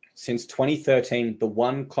since 2013, the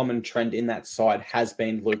one common trend in that side has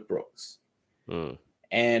been Luke Brooks.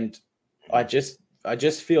 And I just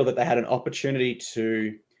feel that they had an opportunity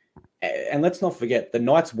to, and let's not forget, the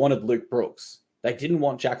Knights wanted Luke Brooks. They didn't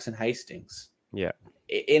want Jackson Hastings. Yeah.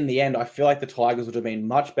 In the end, I feel like the Tigers would have been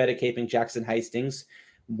much better keeping Jackson Hastings.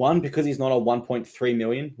 One, because he's not on 1.3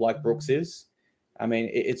 million like Brooks is. I mean,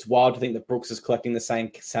 it's wild to think that Brooks is collecting the same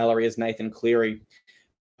salary as Nathan Cleary.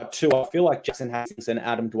 Two, I feel like Jackson Hastings and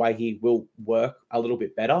Adam Dwayne will work a little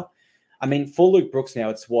bit better. I mean, for Luke Brooks now,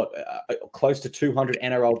 it's close to 200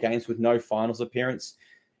 NRL games with no finals appearance.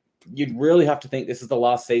 You'd really have to think this is the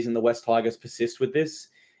last season the West Tigers persist with this.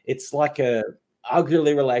 It's like a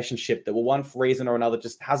ugly relationship that, one reason or another,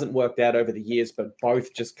 just hasn't worked out over the years, but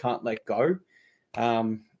both just can't let go.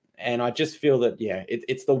 And I just feel that,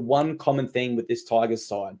 it's the one common thing with this Tigers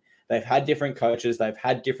side. They've had different coaches, they've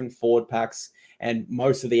had different forward packs, and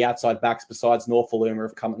most of the outside backs besides Norfoluma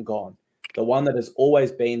have come and gone. The one that has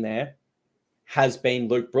always been there has been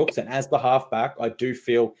Luke Brooks. And as the halfback, I do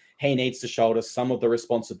feel he needs to shoulder some of the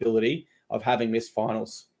responsibility of having missed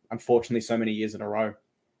finals, unfortunately, so many years in a row.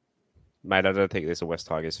 Mate, I don't think there's a West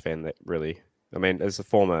Tigers fan that really... I mean, as a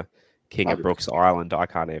former king of Brooks Island, I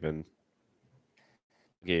can't even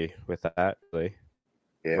argue with that, really.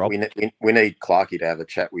 Yeah, Rob? we need Clarkey to have a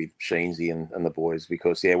chat with Sheensy and the boys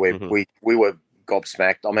because, we were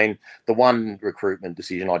gobsmacked. I mean, the one recruitment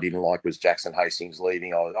decision I didn't like was Jackson Hastings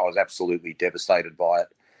leaving. I was absolutely devastated by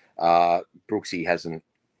it. Brooksy hasn't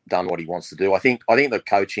done what he wants to do. I think the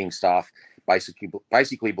coaching staff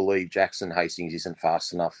basically believe Jackson Hastings isn't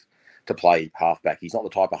fast enough to play halfback. He's not the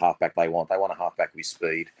type of halfback they want. They want a halfback with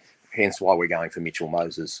speed. Hence why we're going for Mitchell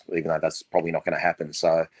Moses, even though that's probably not going to happen.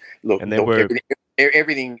 So,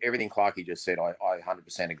 everything Clarkey just said, I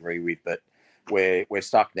 100% agree with. But we're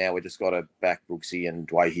stuck now. We just got to back Brooksy and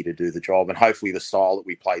Dwayne to do the job, and hopefully the style that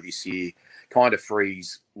we play this year kind of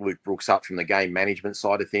frees Luke Brooks up from the game management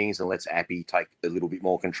side of things and lets Appy take a little bit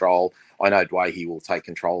more control. I know Dwayne will take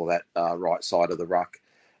control of that right side of the ruck.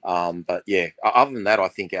 But other than that, I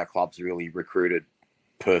think our club's really recruited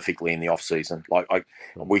perfectly in the off season.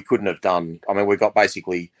 We couldn't have done. I mean, we've got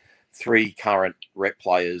basically 3 current rep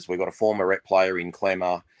players. We've got a former rep player in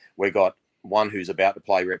Clemmer. We've got one who's about to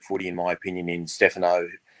play rep footy, in my opinion, in Stefano.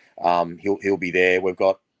 He'll be there. We've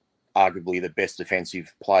got arguably the best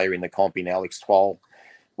defensive player in the comp in Alex Twoll.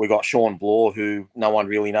 We've got Sean Bloor, who no one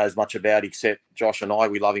really knows much about except Josh and I.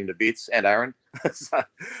 We love him to bits, and Aaron. So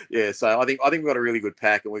I think we've got a really good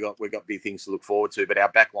pack, and we've got big things to look forward to. But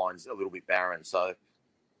our backline's a little bit barren. So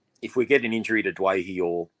if we get an injury to Dwayhe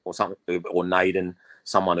or something, or Naden,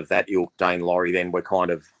 someone of that ilk, Dane Laurie, then we're kind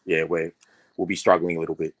of we'll be struggling a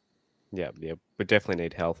little bit. Yeah, we definitely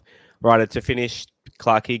need health. Right, to finish,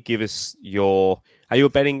 Clarkey, give us your. Are you a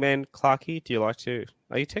betting man, Clarkey? Do you like to?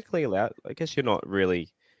 Are you technically allowed? I guess you're not really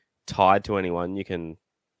tied to anyone. You can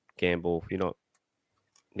gamble. You're not.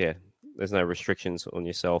 Yeah, there's no restrictions on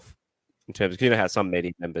yourself in terms of, you know how some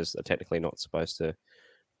media members are technically not supposed to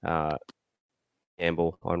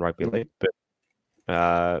gamble on rugby league.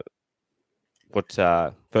 But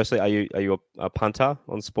firstly, are you a punter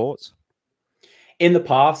on sports? In the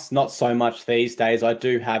past, not so much these days. I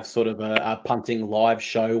do have sort of a punting live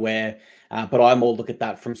show where, but I more look at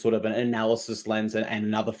that from sort of an analysis lens, and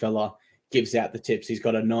another fella gives out the tips. He's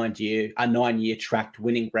got a 9-year tracked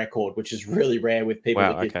winning record, which is really rare with people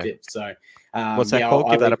that give tips. So, what's that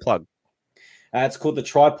called? Give that a plug. It's called the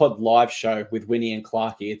Tripod Live Show with Winnie and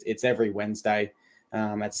Clarkey. It's every Wednesday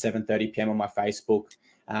at 7:30 p.m. on my Facebook.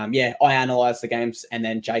 I analyze the games, and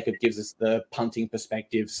then Jacob gives us the punting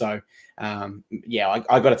perspective. So, I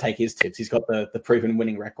got to take his tips. He's got the proven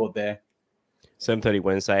winning record there. 7:30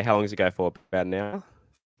 Wednesday. How long does it go for? About an hour?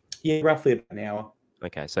 Yeah, roughly about an hour.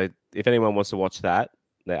 Okay, so if anyone wants to watch that,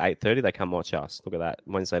 they're 8:30. They come watch us. Look at that,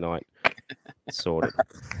 Wednesday night sorted.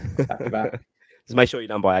 Just make sure you're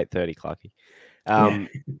done by 8:30, Clarkey.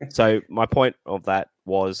 So my point of that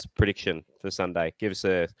was prediction for Sunday. Give us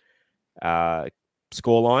a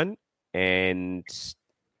scoreline and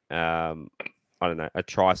I don't know, a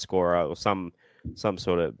try scorer or some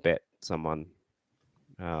sort of bet someone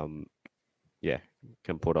can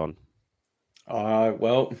put on.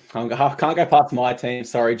 Well, I can't go past my team.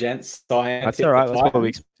 Sorry, gents. That's all right. That's what we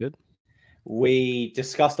expected. We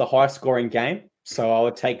discussed a high-scoring game, so I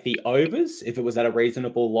would take the overs if it was at a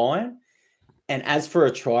reasonable line. And as for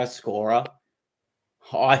a try scorer,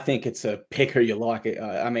 I think it's a pick who you like.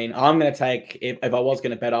 I'm going to take, if I was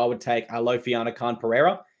going to bet, I would take Alofiana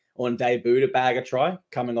Khan-Pereira on debut to bag a try,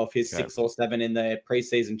 coming off his 6 or 7 in the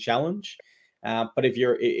preseason challenge. But if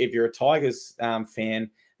you're a Tigers fan,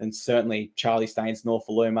 then certainly Charlie Staines,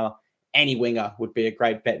 Norfoluma, any winger would be a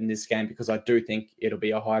great bet in this game, because I do think it'll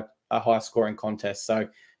be a high scoring contest. So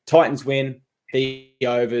Titans win, the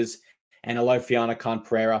overs, and Alofiana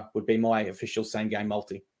Khan-Pereira would be my official same game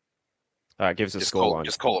multi. All right, give us a scoreline.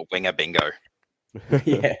 Just call it winger bingo.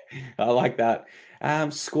 Yeah, I like that.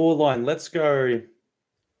 Scoreline, let's go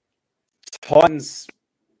Titans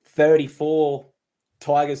 34,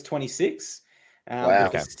 Tigers 26. Wow.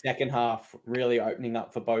 With the second half really opening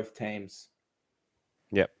up for both teams.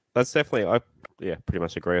 Yep, that's definitely. I pretty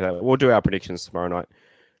much agree with that. We'll do our predictions tomorrow night,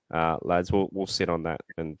 lads. We'll sit on that,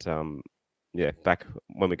 and back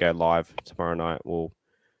when we go live tomorrow night, we'll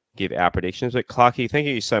give our predictions. But Clarkey, thank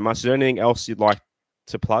you so much. Is there anything else you'd like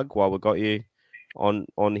to plug while we've got you on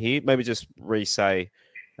here? Maybe just re-say.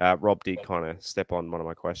 Rob did kind of step on one of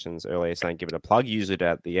my questions earlier, saying give it a plug. Use it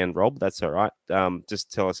at the end, Rob. That's all right.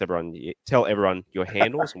 Just tell everyone your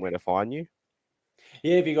handles and where to find you.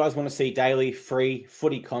 Yeah, if you guys want to see daily free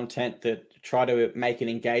footy content that try to make it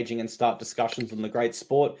engaging and start discussions on the great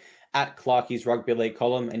sport, at Clarkey's Rugby League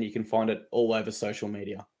column, and you can find it all over social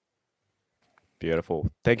media. Beautiful.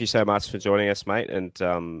 Thank you so much for joining us, mate. And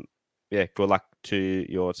good luck to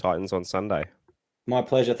your Titans on Sunday. My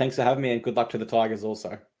pleasure. Thanks for having me, and good luck to the Tigers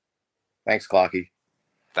also. Thanks, Clarkey.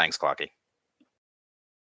 Thanks, Clarkey.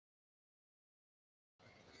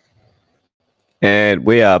 And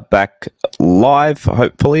we are back live,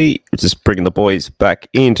 hopefully. Just bringing the boys back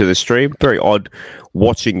into the stream. Very odd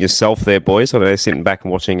watching yourself there, boys. I know sitting back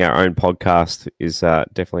and watching our own podcast is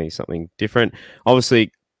definitely something different.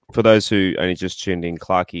 Obviously, for those who only just tuned in,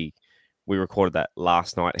 Clarkey, we recorded that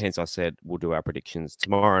last night. Hence, I said we'll do our predictions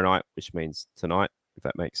tomorrow night, which means tonight, if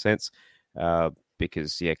that makes sense.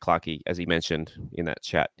 Because, Clarkey, as he mentioned in that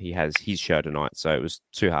chat, he has his show tonight. So it was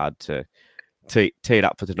too hard to tee it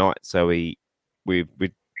up for tonight. So we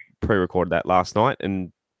pre-recorded that last night,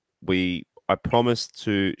 and I promised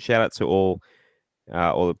to shout out to all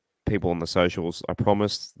the people on the socials. I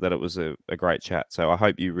promised that it was a great chat. So I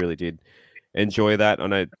hope you really did enjoy that. I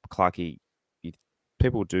know Clarkey,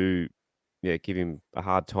 people do give him a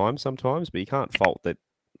hard time sometimes, but you can't fault that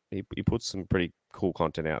he puts some pretty cool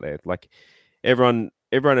content out there. Like everyone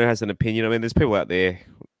who has an opinion. I mean, there's people out there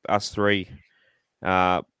us three,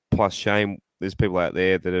 plus Shane, there's people out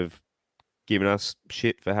there that have given us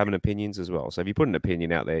shit for having opinions as well. So if you put an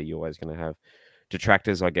opinion out there, you're always going to have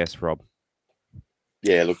detractors, I guess, Rob.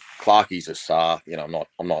 Yeah, look, Clarkie's a star. I'm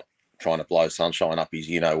not trying to blow sunshine up his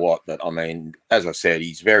you-know-what, but, I mean, as I said,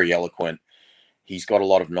 he's very eloquent. He's got a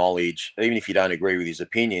lot of knowledge. Even if you don't agree with his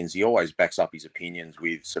opinions, he always backs up his opinions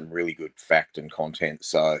with some really good fact and content.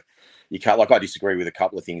 So you can't, I disagree with a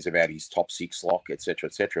couple of things about his top 6 lock, et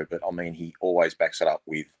cetera, but, I mean, he always backs it up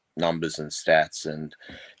with numbers and stats, and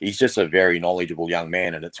he's just a very knowledgeable young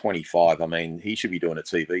man. And at 25, I mean, he should be doing a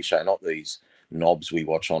TV show, not these knobs we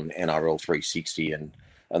watch on NRL 360 and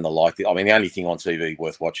the like. I mean, the only thing on TV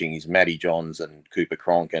worth watching is Matty Johns and Cooper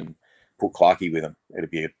Cronk, and put Clarkie with him. It'd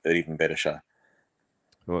be an even better show.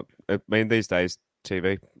 Well, I mean, these days,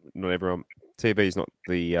 TV, not everyone. TV is not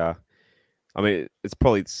the. I mean, it's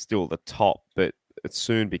probably still the top, but it's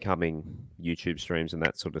soon becoming YouTube streams and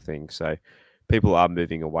that sort of thing. So people are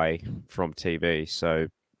moving away from TV. So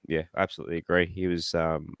yeah, absolutely agree. He was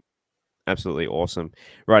absolutely awesome.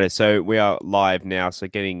 Right, so we are live now. So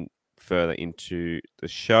getting further into the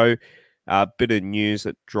show, a bit of news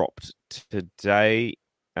that dropped today.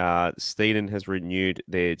 Steeden has renewed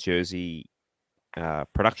their jersey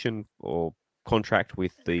production or contract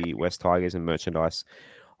with the West Tigers and merchandise,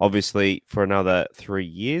 obviously for another 3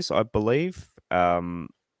 years, I believe.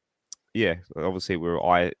 Yeah, obviously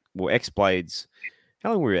we're X-Blades.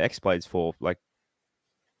 How long were we X-Blades for? Like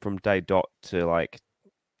from day dot to like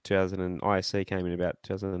 2000, and ISC came in about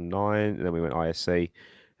 2009, and then we went ISC,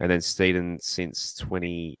 and then Steeden since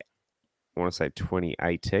 2018 or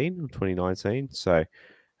 2019. So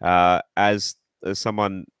as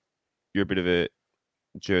someone, you're a bit of a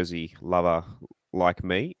jersey lover like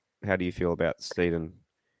me, how do you feel about Steeden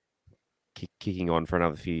kicking on for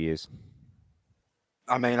another few years?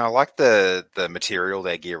 I mean, I like the material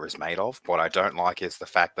their gear is made of. What I don't like is the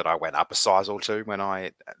fact that I went up a size or two when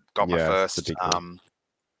I got my first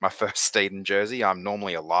Steeden jersey. I'm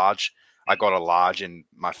normally a large. I got a large in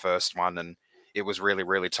my first one, and it was really,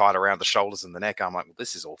 really tight around the shoulders and the neck. I'm like, well,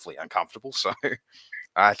 this is awfully uncomfortable. So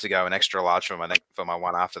I had to go an extra large for my neck for my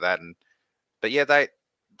one after that. But yeah,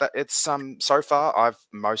 it's so far I've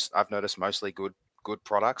noticed mostly good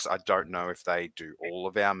products. I don't know if they do all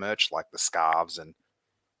of our merch, like the scarves and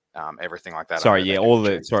everything like that. Sorry, yeah, all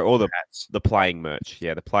the playing merch,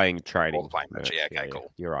 yeah, the playing trading, all the playing merch. Yeah, okay,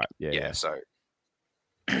 cool. You're right. Yeah. So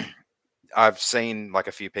I've seen like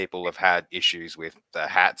a few people have had issues with the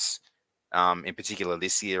hats. In particular,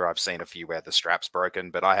 this year I've seen a few where the strap's broken,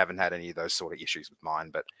 but I haven't had any of those sort of issues with mine.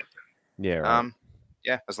 But yeah, right.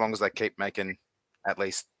 Yeah, as long as they keep making at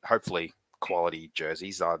least hopefully quality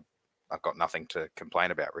jerseys, I've got nothing to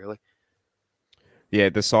complain about, really. Yeah,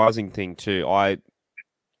 the sizing thing too. I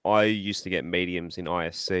used to get mediums in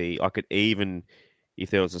ISC. I could even, if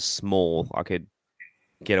there was a small, I could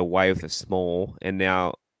get away with a small. And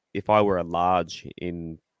now, if I wear a large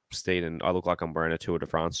in Steeden, I look like I'm wearing a Tour de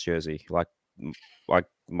France jersey. Like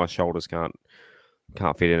my shoulders can't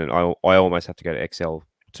fit in it. I almost have to go to XL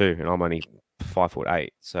too, and I'm only 5'8".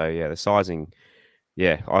 So yeah, the sizing.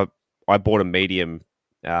 Yeah, I bought a medium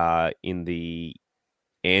in the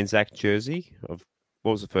Anzac jersey of,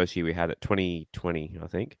 what was the first year we had it? 2020, I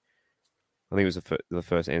think. I think it was the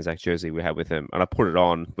first Anzac jersey we had with them, and I put it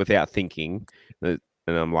on without thinking, and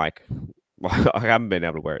I'm like, I haven't been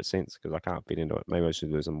able to wear it since because I can't fit into it. Maybe I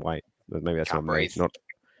should lose some weight. Maybe that's not me. Not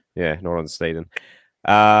on Steeden.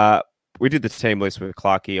 We did the team list with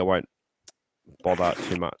Clarkie. I won't bother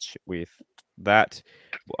too much with that.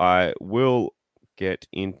 I will get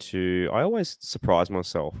into. I always surprise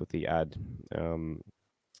myself with the ad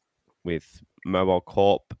with Mobile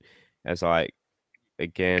Corp, as I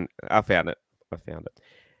found it.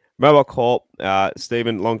 Mobile Corp,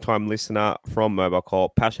 Stephen, long-time listener from Mobile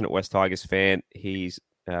Corp, passionate West Tigers fan. He's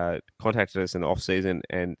contacted us in the off-season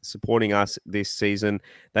and supporting us this season.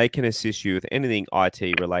 They can assist you with anything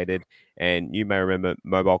IT related, and you may remember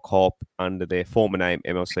Mobile Corp under their former name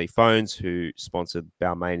MLC Phones, who sponsored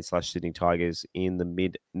Balmain/Sydney Tigers in the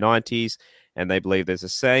mid-90s. And they believe there's a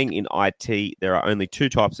saying in IT, there are only two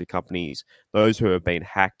types of companies, those who have been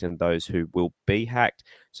hacked and those who will be hacked.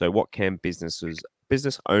 So what can business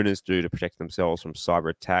owners do to protect themselves from cyber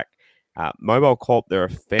attack? Mobile Corp, they're a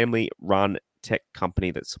family-run tech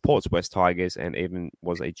company that supports West Tigers and even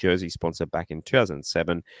was a jersey sponsor back in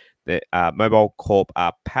 2007. Mobile Corp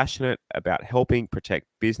are passionate about helping protect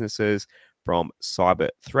businesses from cyber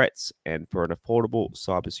threats, and for an affordable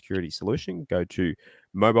cybersecurity solution, go to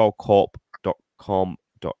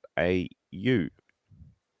mobilecorp.com.au.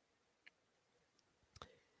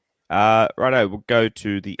 Righto, we'll go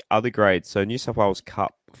to the other grades. So New South Wales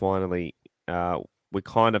Cup finally, we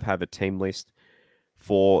kind of have a team list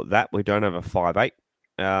for that. We don't have a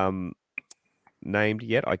 5-8 named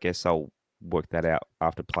yet. I guess I'll work that out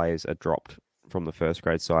after players are dropped from the first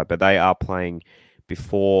grade side. But they are playing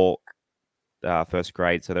before first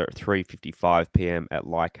grade, so they're at 3:55 p.m. at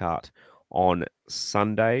Leichhardt on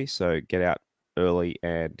Sunday. So get out early,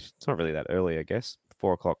 and it's not really that early, I guess.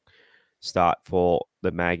 4 o'clock start for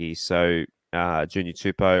the Maggies. So Junior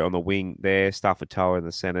Tupou on the wing there, Stafford Toa in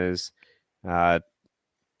the centres,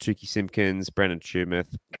 Tukey Simpkins, Brendan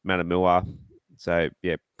Tumeth, Manamua. So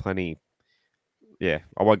yeah, plenty. Yeah,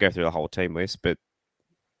 I won't go through the whole team list, but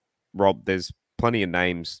Rob, there's plenty of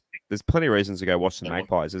names. There's plenty of reasons to go watch the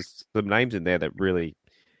Magpies. There's some names in there that really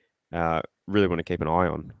want to keep an eye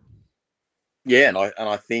on. Yeah, and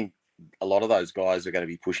I think a lot of those guys are going to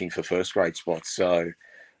be pushing for first grade spots. So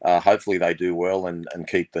hopefully they do well and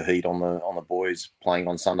keep the heat on the boys playing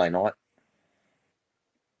on Sunday night.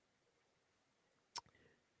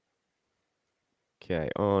 Okay,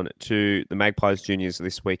 on to the Magpies juniors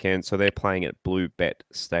this weekend. So they're playing at Blue Bet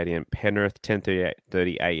Stadium, Penrith,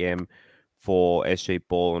 10:30 a.m. for SG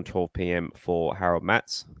Ball and 12 p.m. for Harold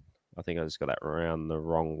Matts. I think I just got that around the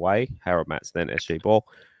wrong way. Harold Matts, then SG Ball.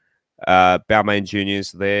 Balmain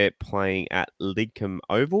juniors, they're playing at Lidcombe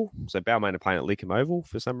Oval. So Balmain are playing at Lidcombe Oval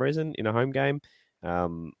for some reason in a home game.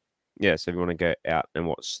 So if you want to go out and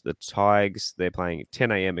watch the Tigers, they're playing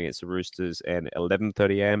 10 a.m. against the Roosters and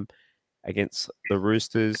 11:30 a.m. against the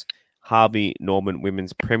Roosters. Harvey Norman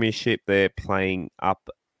Women's Premiership, they're playing up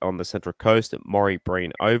on the Central Coast at Maury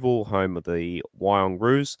Breen Oval, home of the Wyong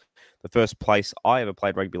Roos. The first place I ever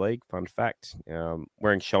played rugby league, fun fact.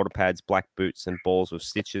 Wearing shoulder pads, black boots, and balls with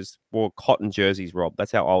stitches. Wore cotton jerseys, Rob.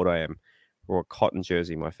 That's how old I am. Wore a cotton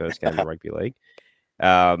jersey my first game of rugby league.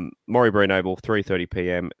 Maury Breen Oval, 3:30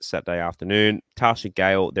 p.m. Saturday afternoon. Tasha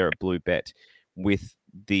Gale, they're at Blue Bet with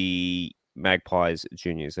the Magpies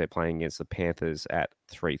juniors. They're playing against the Panthers at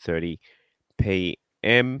 3:30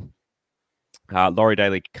 p.m. Laurie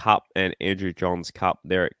Daly Cup and Andrew Johns Cup,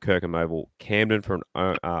 they're at Kirkham Oval, Camden for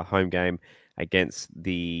a home game against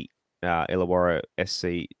the Illawarra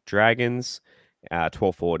SC Dragons,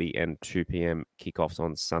 12:40 and 2 p.m. kickoffs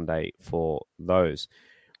on Sunday for those.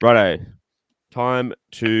 Righto, time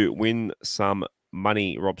to win some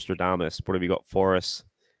money. Rob Stradamus, what have you got for us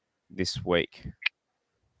this week?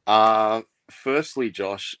 Firstly,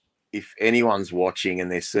 Josh, if anyone's watching and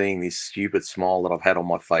they're seeing this stupid smile that I've had on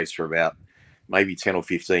my face for about maybe 10 or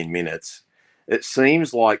 15 minutes, it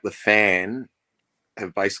seems like the fan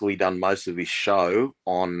have basically done most of this show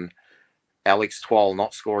on Alex Twal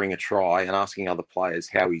not scoring a try and asking other players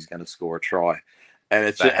how he's going to score a try. And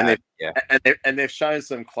it's they've shown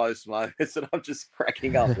some close moments, and I'm just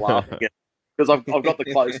cracking up laughing because I've got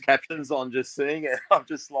the closed captions on, just seeing it. I'm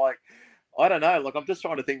just like, I don't know. Like, I'm just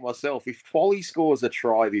trying to think myself. If Twally scores a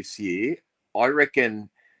try this year, I reckon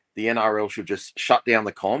the NRL should just shut down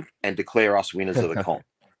the comp and declare us winners of the comp.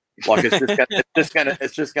 Like,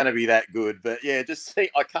 it's just gonna be that good. But yeah, just see.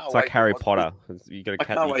 I can't. It's wait like Harry Potter. I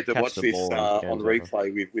can't wait to watch this on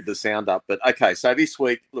replay with the sound up. But okay, so this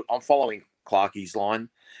week, look, I'm following Clarkie's line.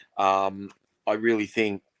 I really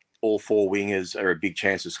think all four wingers are a big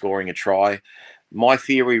chance of scoring a try. My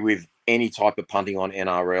theory with any type of punting on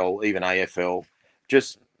NRL, even AFL,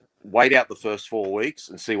 just wait out the first 4 weeks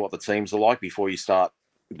and see what the teams are like before you start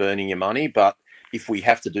burning your money. But if we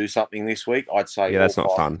have to do something this week, I'd say that's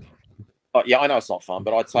not fun. Yeah, I know it's not fun,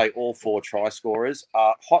 but I'd say all four try scorers.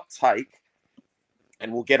 Hot take,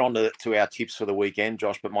 and we'll get on to our tips for the weekend,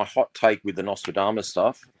 Josh, but my hot take with the Nostradamus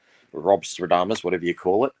stuff, Rob Stradamus, whatever you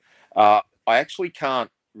call it, I actually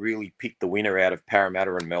can't really pick the winner out of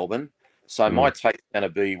Parramatta and Melbourne. So my take's going to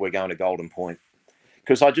be we're going to Golden Point.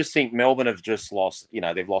 Because I just think Melbourne have just lost,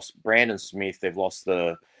 they've lost Brandon Smith, they've lost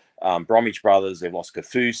the Bromwich brothers, they've lost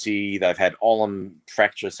Kafusi, they've had Olam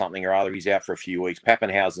fracture something or other, he's out for a few weeks,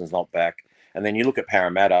 Pappenhausen's not back. And then you look at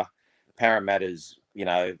Parramatta's,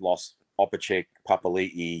 lost Opacek,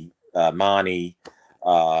 Papali'i, Marnie,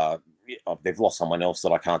 they've lost someone else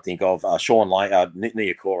that I can't think of, Sean Lane,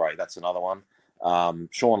 Niokore, that's another one.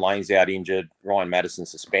 Sean Lane's out injured, Ryan Madison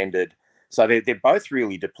suspended. So they're both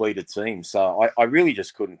really depleted teams. So I really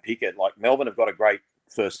just couldn't pick it. Like, Melbourne have got a great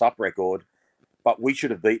first up record, but we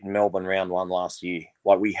should have beaten Melbourne round one last year.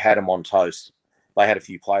 Like, we had them on toast. They had a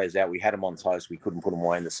few players out. We had them on toast. We couldn't put them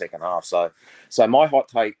away in the second half. So my hot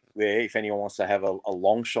take there, if anyone wants to have a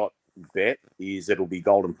long shot bet, is it'll be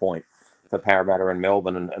Golden Point for Parramatta and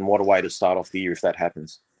Melbourne. And what a way to start off the year if that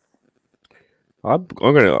happens. I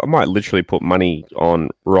might literally put money on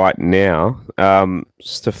right now.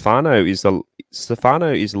 Stefano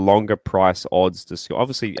is longer price odds to score.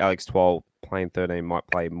 Obviously, Alex Twal playing 13 might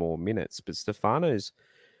play more minutes, but Stefano's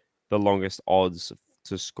the longest odds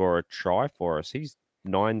to score a try for us. He's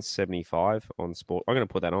 9.75 on Sport. I'm going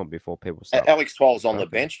to put that on before people start. Alex Twell's on the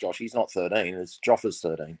bench, Josh. He's not 13. It's Joffa's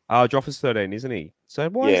 13. Oh, Joffa's 13, isn't he? So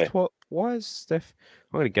why is Steph?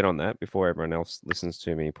 I'm going to get on that before everyone else listens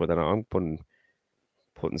to me. Put that on. I'm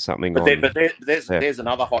putting something on. There's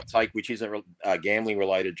another hot take which isn't gambling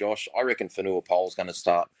related, Josh. I reckon Fanua Pole's going to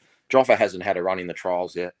start. Joffa hasn't had a run in the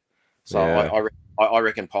trials yet, so yeah. I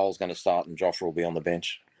reckon Pole's going to start and Joffa will be on the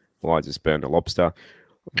bench. Well, I just burned a lobster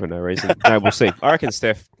for no reason. No, we'll see. I reckon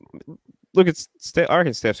Steph. I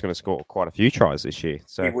reckon Steph's going to score quite a few tries this year.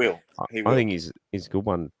 So he will. I think he's a good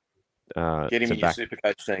one. Get him in your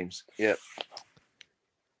Supercoach teams. Yep.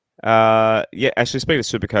 Actually, speaking of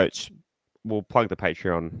Supercoach, we'll plug the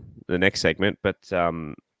Patreon the next segment. But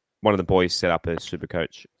one of the boys set up a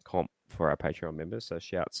Supercoach comp for our Patreon members. So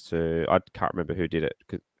shouts to, I can't remember who did it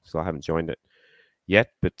because I haven't joined it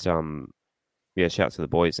yet. But shouts to the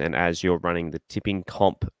boys. And as you're running the tipping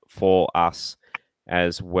comp for us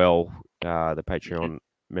as well, the Patreon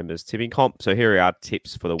members tipping comp. So here are our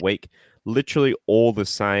tips for the week. Literally all the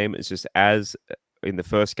same. It's just as in the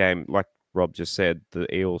first game, like Rob just said,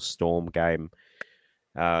 the Eels Storm game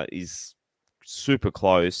is super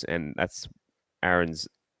close, and that's Aaron's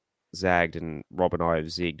zagged and Rob and I have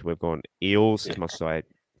zigged. We've gone Eels, as much as I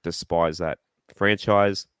despise that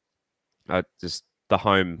franchise. Just the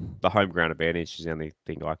home ground advantage is the only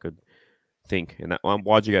thing I could think in that one.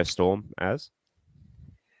 Why'd you go Storm, Az?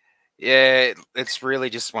 Yeah, it's really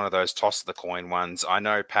just one of those toss of the coin ones. I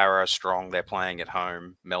know Para are strong. They're playing at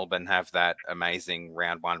home. Melbourne have that amazing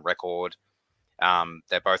round one record.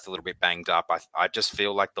 They're both a little bit banged up. I just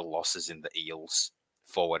feel like the losses in the Eels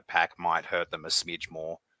forward pack might hurt them a smidge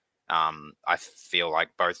more. I feel like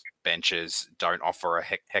both benches don't offer a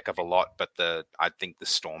heck of a lot, but I think the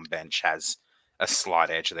Storm bench has a slight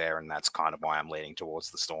edge there, and that's kind of why I'm leaning towards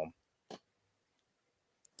the Storm.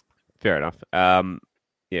 Fair enough.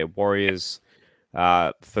 Warriors,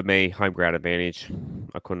 for me, home ground advantage.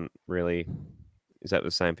 I couldn't really. Is that the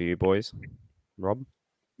same for you boys, Rob?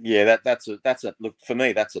 Yeah, that's a look for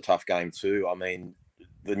me. That's a tough game too. I mean,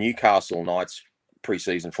 the Newcastle Knights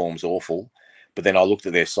preseason form's awful, but then I looked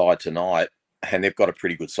at their side tonight, and they've got a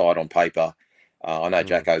pretty good side on paper. I know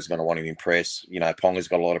Jacko's going to want to impress. You know, Ponga's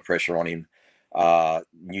got a lot of pressure on him.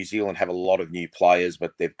 New Zealand have a lot of new players,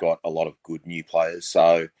 but they've got a lot of good new players.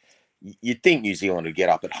 So you'd think New Zealand would get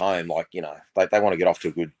up at home, like, you know, they want to get off to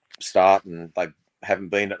a good start, and they haven't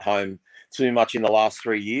been at home too much in the last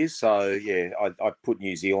 3 years. So, yeah, I put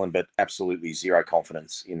New Zealand, but absolutely zero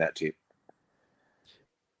confidence in that tip.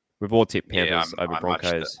 We've all tipped Panthers over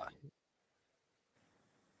Broncos.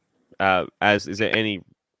 Is there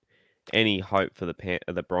any hope for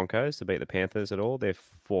the Broncos to beat the Panthers at all? They're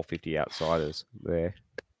 450 outsiders there.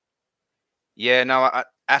 Yeah, no,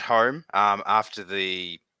 at home, after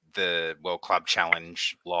the World Club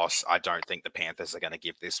Challenge loss, I don't think the Panthers are going to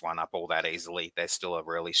give this one up all that easily. They're still a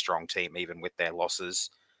really strong team, even with their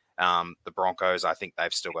losses. The Broncos, I think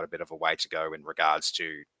they've still got a bit of a way to go in regards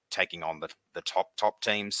to taking on the top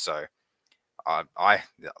teams. So,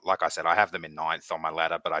 like I said, I have them in 9th on my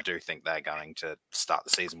ladder, but I do think they're going to start the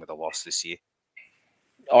season with a loss this year.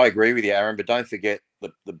 I agree with you, Aaron, but don't forget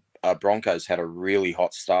the Broncos had a really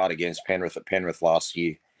hot start against Penrith at Penrith last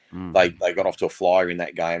year. They got off to a flyer in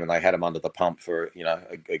that game, and they had them under the pump for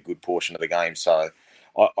a good portion of the game. So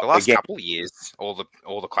the last couple of years, all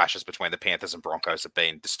the clashes between the Panthers and Broncos have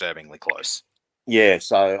been disturbingly close. Yeah,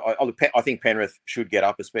 so I think Penrith should get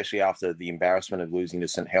up, especially after the embarrassment of losing to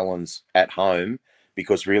St Helens at home,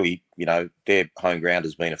 because really, their home ground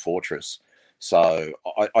has been a fortress. So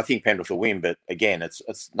I think Penrith will win, but again, it's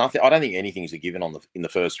nothing. I don't think anything's a given in the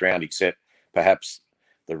first round, except perhaps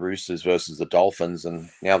the Roosters versus the Dolphins. And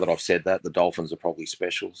now that I've said that, the Dolphins are probably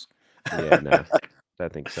specials. Yeah, no,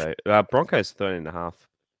 don't think so. Broncos 13.5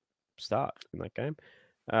 start in that game.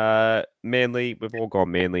 Manly, we've all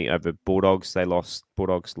gone Manly over Bulldogs.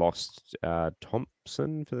 Bulldogs lost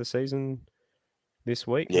Thompson for the season this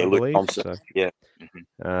week. Yeah, Luke Thompson. So, yeah.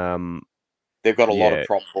 They've got a lot of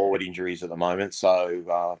prop forward injuries at the moment,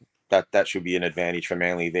 so that should be an advantage for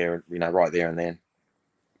Manly there, right there and then.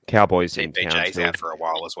 Cowboys in BJ's out for a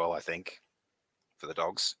while as well, I think, for the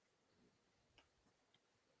Dogs.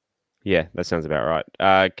 Yeah, that sounds about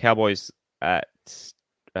right. Cowboys at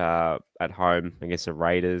home against the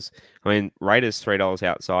Raiders. I mean, Raiders $3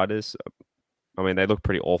 outsiders. I mean, they look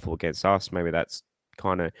pretty awful against us. Maybe that's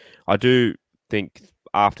kind of. I do think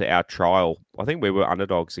after our trial, I think we were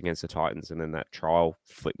underdogs against the Titans, and then that trial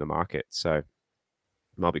flipped the market. So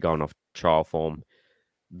might be going off trial form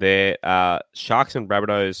there. Sharks and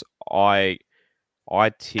Rabbitohs. I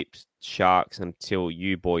tipped Sharks until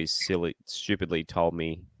you boys stupidly told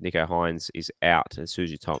me Nico Hines is out. As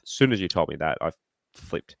soon as you told me that, I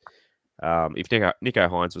flipped. If Nico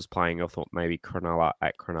Hines was playing, I thought maybe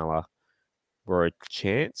Cronulla were a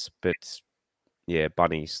chance, but yeah,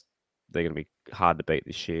 Bunnies, they're going to be hard to beat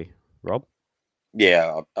this year. Rob?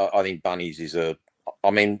 Yeah, I think Bunnies is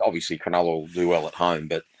obviously Cronulla will do well at home,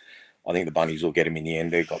 but I think the Bunnies will get him in the end.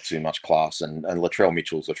 They've got too much class, and Latrell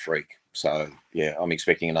Mitchell's a freak. So, yeah, I'm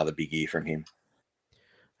expecting another big year from him.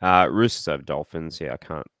 Roosters over Dolphins. Yeah, I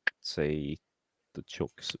can't see the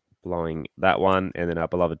Chooks blowing that one. And then our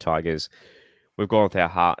beloved Tigers. We've gone with our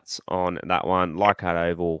hearts on that one. Leichhardt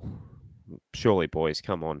Oval. Surely, boys,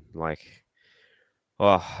 come on.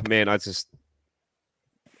 Oh, man,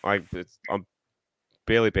 I'm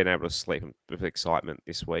barely been able to sleep with excitement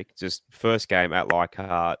this week. Just first game at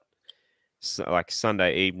Leichhardt,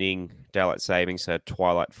 Sunday evening, daylight savings, so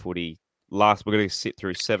twilight footy. We're going to sit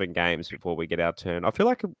through 7 games before we get our turn. I feel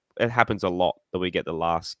like it happens a lot that we get the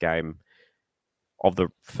last game of the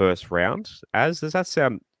first round. Does that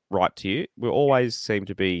sound right to you? We always seem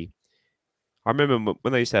to be. I remember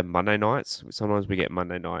when they used to have Monday nights. Sometimes we get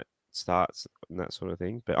Monday night starts and that sort of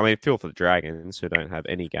thing. But I mean, feel for the Dragons who don't have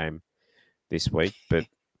any game this week. But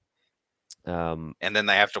and then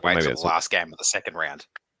they have to wait till the last game of the second round.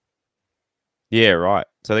 Yeah, right.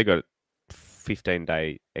 So they got a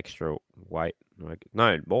 15-day extra wait.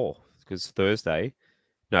 No, more, because Thursday.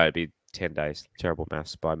 No, it'd be 10 days. Terrible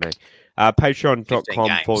maths by me.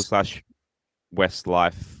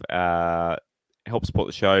 Patreon.com/Westlife. Help support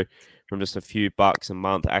the show from just a few bucks a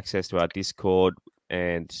month. Access to our Discord,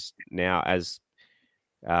 and now as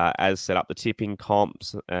set up the tipping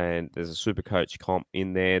comps, and there's a Super Coach comp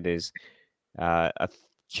in there. There's a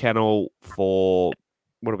channel for.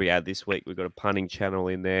 What do we add this week? We've got a punting channel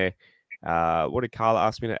in there. What did Carla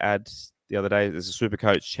ask me to add the other day? There's a Super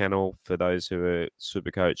Coach channel for those who are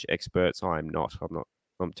Super Coach experts. I'm not.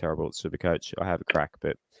 I'm terrible at Super Coach. I have a crack,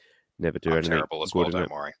 but never do anything. Terrible as well,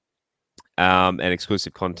 don't worry. And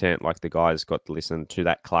exclusive content, like the guys got to listen to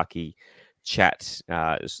that Clarkie chat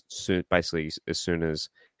as soon as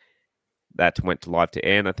that went to live to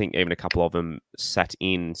air. And I think even a couple of them sat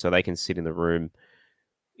in, so they can sit in the room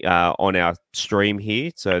on our stream here.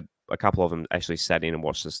 So a couple of them actually sat in and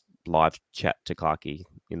watched this live chat to Clarkie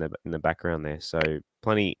in the background there. So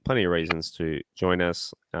plenty of reasons to join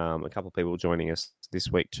us. A couple of people joining us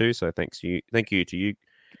this week too. So thank you to you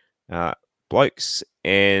blokes.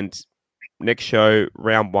 And next show,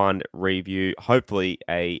 round 1 review. Hopefully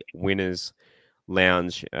a winners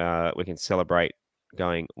lounge. We can celebrate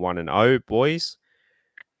going 1-0, boys.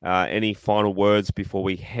 Any final words before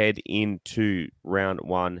we head into round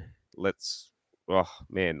 1? Let's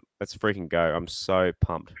freaking go. I'm so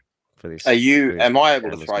pumped for this. Am I able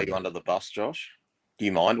to throw you under the bus, Josh? Do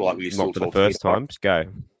you mind? Not for the first time. Just go.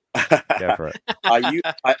 Go for it.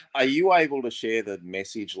 Are you able to share the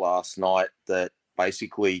message last night that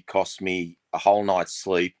basically cost me a whole night's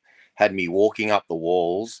sleep, had me walking up the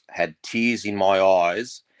walls, had tears in my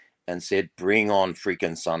eyes, and said, "Bring on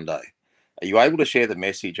freaking Sunday"? Are you able to share the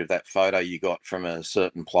message of that photo you got from a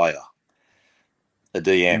certain player? A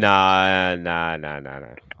DM? No.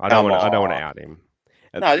 I don't want to out him.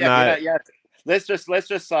 No. Let's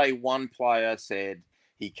just say one player said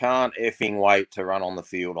he can't effing wait to run on the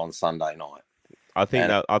field on Sunday night. I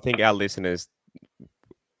think our listeners,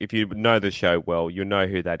 if you know the show well, you'll know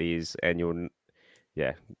who that is, and you'll.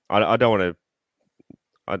 Yeah, I don't want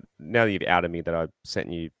to. Now that you've outed me that I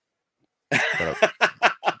sent you.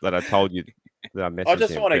 That I told you that I messaged I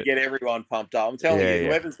just want to get everyone pumped up. I'm telling you,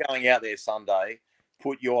 whoever's going out there Sunday,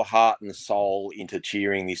 put your heart and soul into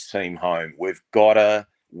cheering this team home. We've got to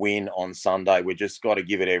win on Sunday. We've just got to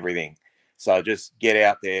give it everything. So just get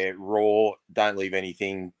out there, raw. Don't leave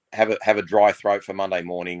anything. Have a dry throat for Monday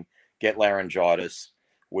morning. Get laryngitis.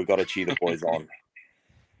 We've got to cheer the boys on.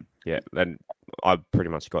 Yeah, and I've pretty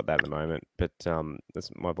much got that at the moment, but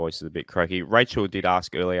my voice is a bit croaky. Rachel did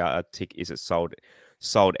ask earlier, is it sold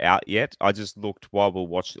out yet? I just looked while we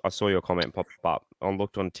watched. I saw your comment pop up. I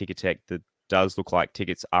looked on Ticketek. That does look like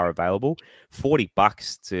tickets are available.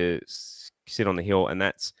 $40 to sit on the hill, and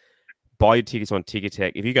that's buy your tickets on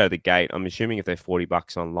Ticketek. If you go to the gate, I'm assuming if they're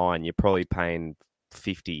 $40 online, you're probably paying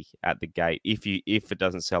 $50 at the gate. If it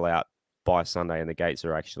doesn't sell out by Sunday, and the gates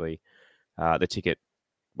are actually the ticket.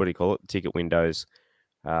 What do you call it? Ticket windows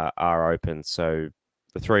are open. So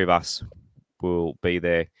the three of us will be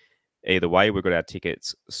there. Either way, we've got our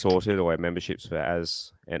tickets sorted, or our memberships for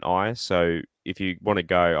Az and I. So if you want to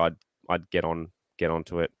go, I'd get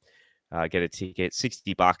onto it. Get a ticket,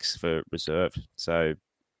 $60 for reserved. So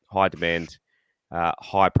high demand,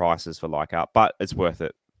 high prices for Leichhardt, but it's worth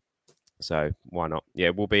it. So why not? Yeah,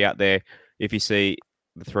 we'll be out there. If you see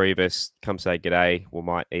the three of us, come say g'day. We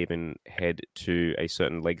might even head to a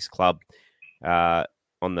certain leagues club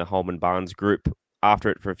on the Holman Barnes group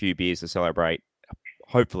after it for a few beers to celebrate,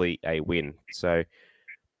 hopefully, a win. So,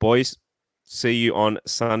 boys, see you on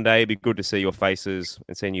Sunday. It'd be good to see your faces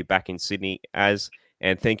and seeing you back in Sydney.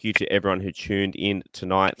 And thank you to everyone who tuned in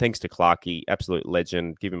tonight. Thanks to Clarkey, absolute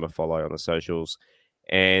legend. Give him a follow on the socials.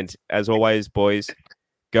 And as always, boys,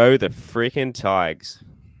 go the freaking Tigers.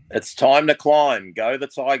 It's time to climb. Go the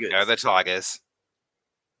Tigers. Go the Tigers.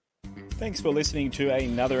 Thanks for listening to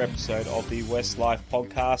another episode of the Westlife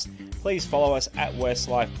Podcast. Please follow us at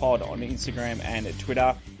Westlife Pod on Instagram and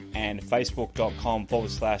Twitter, and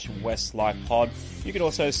facebook.com/WestlifePod. You can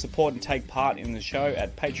also support and take part in the show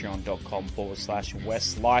at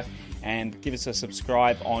patreon.com/Westlife, and give us a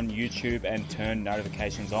subscribe on YouTube and turn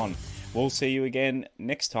notifications on. We'll see you again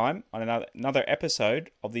next time on another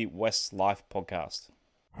episode of the Westlife Podcast.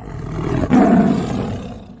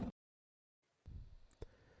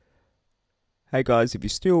 Hey guys, if you're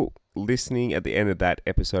still listening at the end of that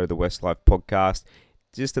episode of the Westlife Podcast,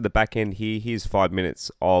 just at the back end here, here's 5 minutes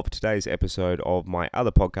of today's episode of my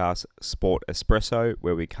other podcast, Sport Espresso,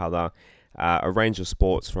 where we cover a range of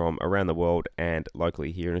sports from around the world and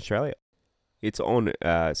locally here in Australia. It's on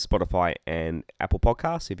Spotify and Apple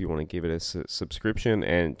Podcasts if you want to give it a subscription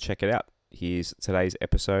and check it out. Here's today's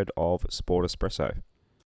episode of Sport Espresso.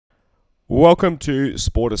 Welcome to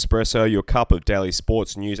Sport Espresso, your cup of daily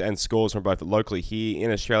sports news and scores from both locally here in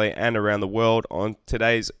Australia and around the world. On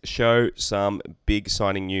today's show, some big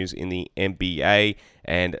signing news in the NBA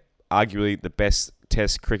and arguably the best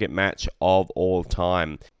Test cricket match of all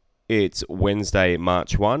time. It's Wednesday,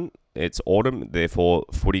 March 1. It's autumn, therefore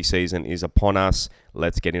footy season is upon us.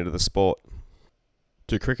 Let's get into the sport.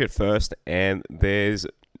 To cricket first, and there's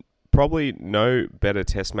probably no better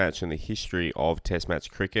test match in the history of test match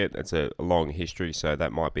cricket. It's a long history, so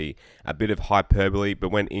that might be a bit of hyperbole, but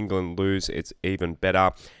when England lose, it's even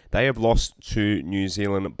better. They have lost to New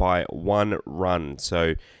Zealand by 1 run.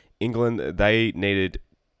 So England, they needed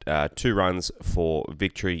 2 runs for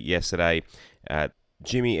victory yesterday.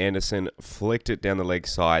 Jimmy Anderson flicked it down the leg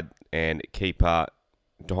side, and keeper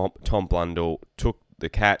Tom Blundell took the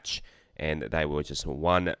catch, and they were just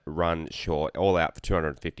 1 run short, all out for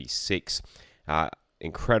 256.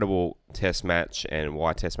 Incredible test match, and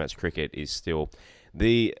why test match cricket is still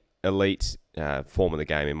the elite form of the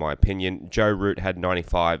game, in my opinion. Joe Root had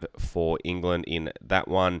 95 for England in that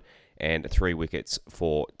one, and 3 wickets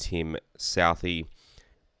for Tim Southee.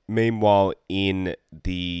 Meanwhile, in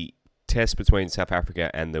the test between South Africa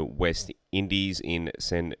and the West Indies in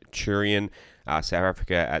Centurion, South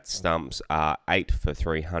Africa at stumps are 8 for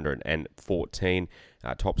 314.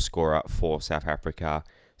 Top scorer for South Africa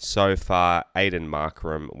so far, Aiden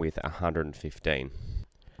Markram with 115.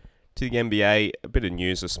 To the NBA, a bit of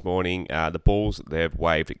news this morning. The Bulls, they've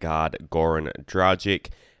waived guard Goran Dragic.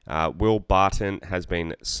 Will Barton has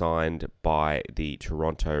been signed by the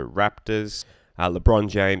Toronto Raptors. LeBron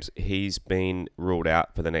James, he's been ruled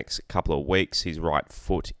out for the next couple of weeks. His right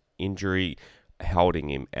foot injury holding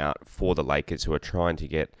him out for the Lakers, who are trying to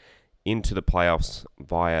get into the playoffs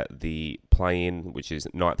via the play-in, which is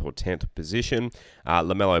 9th or 10th position.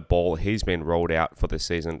 LaMelo Ball, he's been ruled out for the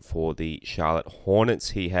season for the Charlotte Hornets.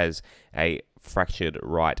 He has a fractured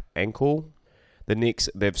right ankle. The Knicks,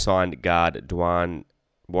 they've signed guard Dwayne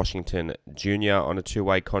Washington Jr. on a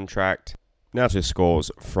 2-way contract. Now to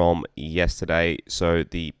scores from yesterday. So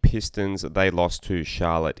the Pistons, they lost to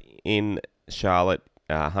Charlotte in Charlotte,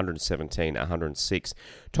 117-106.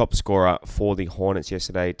 Top scorer for the Hornets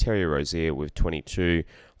yesterday, Terry Rozier with 22.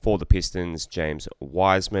 For the Pistons, James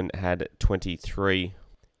Wiseman had 23,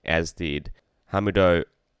 as did Hamidou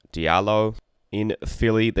Diallo. In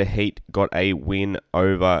Philly, the Heat got a win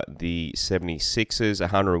over the 76ers,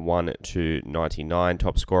 101-99.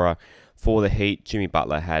 Top scorer for the Heat, Jimmy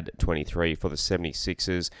Butler had 23. For the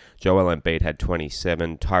 76ers, Joel Embiid had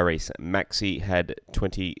 27. Tyrese Maxey had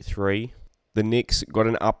 23. The Knicks got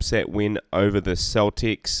an upset win over the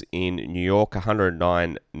Celtics in New York,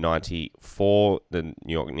 109-94. The New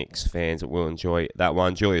York Knicks fans will enjoy that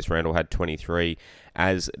one. Julius Randle had 23,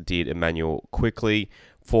 as did Emmanuel Quickley.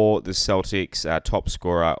 For the Celtics, top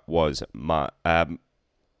scorer was Malcolm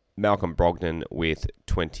Brogdon with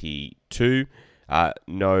 22.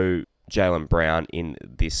 No Jaylen Brown in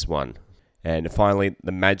this one. And finally,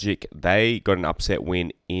 the Magic, they got an upset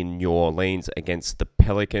win in New Orleans against the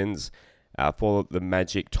Pelicans. For the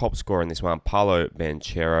Magic, top scorer in this one, Paolo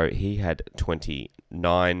Banchero, he had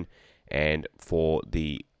 29. And for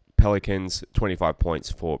the Pelicans, 25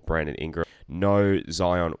 points for Brandon Ingram. No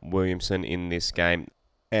Zion Williamson in this game.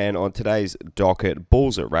 And on today's docket,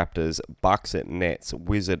 Bulls at Raptors, Bucks at Nets,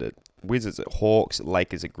 Wizards at Hawks,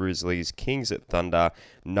 Lakers at Grizzlies, Kings at Thunder,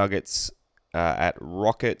 Nuggets at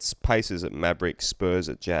Rockets, Pacers at Mavericks, Spurs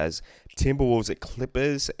at Jazz, Timberwolves at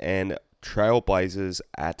Clippers, and Trailblazers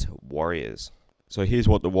at Warriors. So here's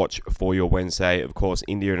what to watch for your Wednesday. Of course,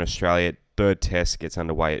 India and Australia, third test gets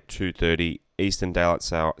underway at 2:30 Eastern Daylight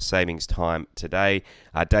Savings Time today.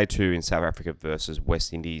 Day 2 in South Africa versus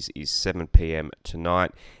West Indies is 7 p.m.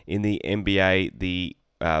 tonight. In the NBA, the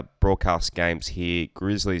broadcast games here,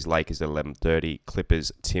 Grizzlies, Lakers at 11:30,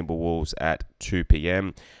 Clippers, Timberwolves at 2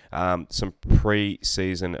 p.m. Some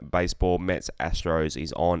pre-season baseball, Mets, Astros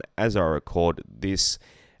is on as I record this.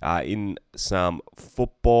 In some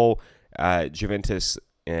football, Juventus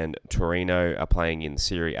and Torino are playing in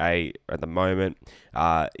Serie A at the moment.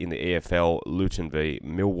 In the EFL, Luton v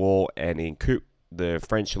Millwall, and in Coupe, the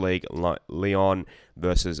French League, Lyon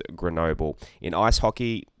versus Grenoble. In ice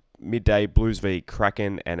hockey, midday, Blues v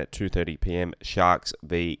Kraken, and at 2:30 p.m, Sharks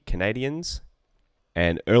v Canadiens.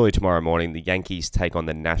 And early tomorrow morning, the Yankees take on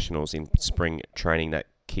the Nationals in spring training that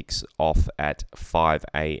kicks off at 5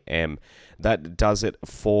 a.m. That does it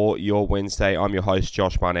for your Wednesday. I'm your host,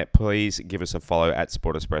 Josh Barnett. Please give us a follow at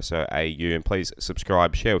Sport Espresso AU, and please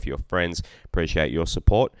subscribe, share with your friends. Appreciate your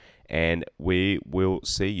support, and we will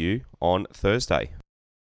see you on Thursday.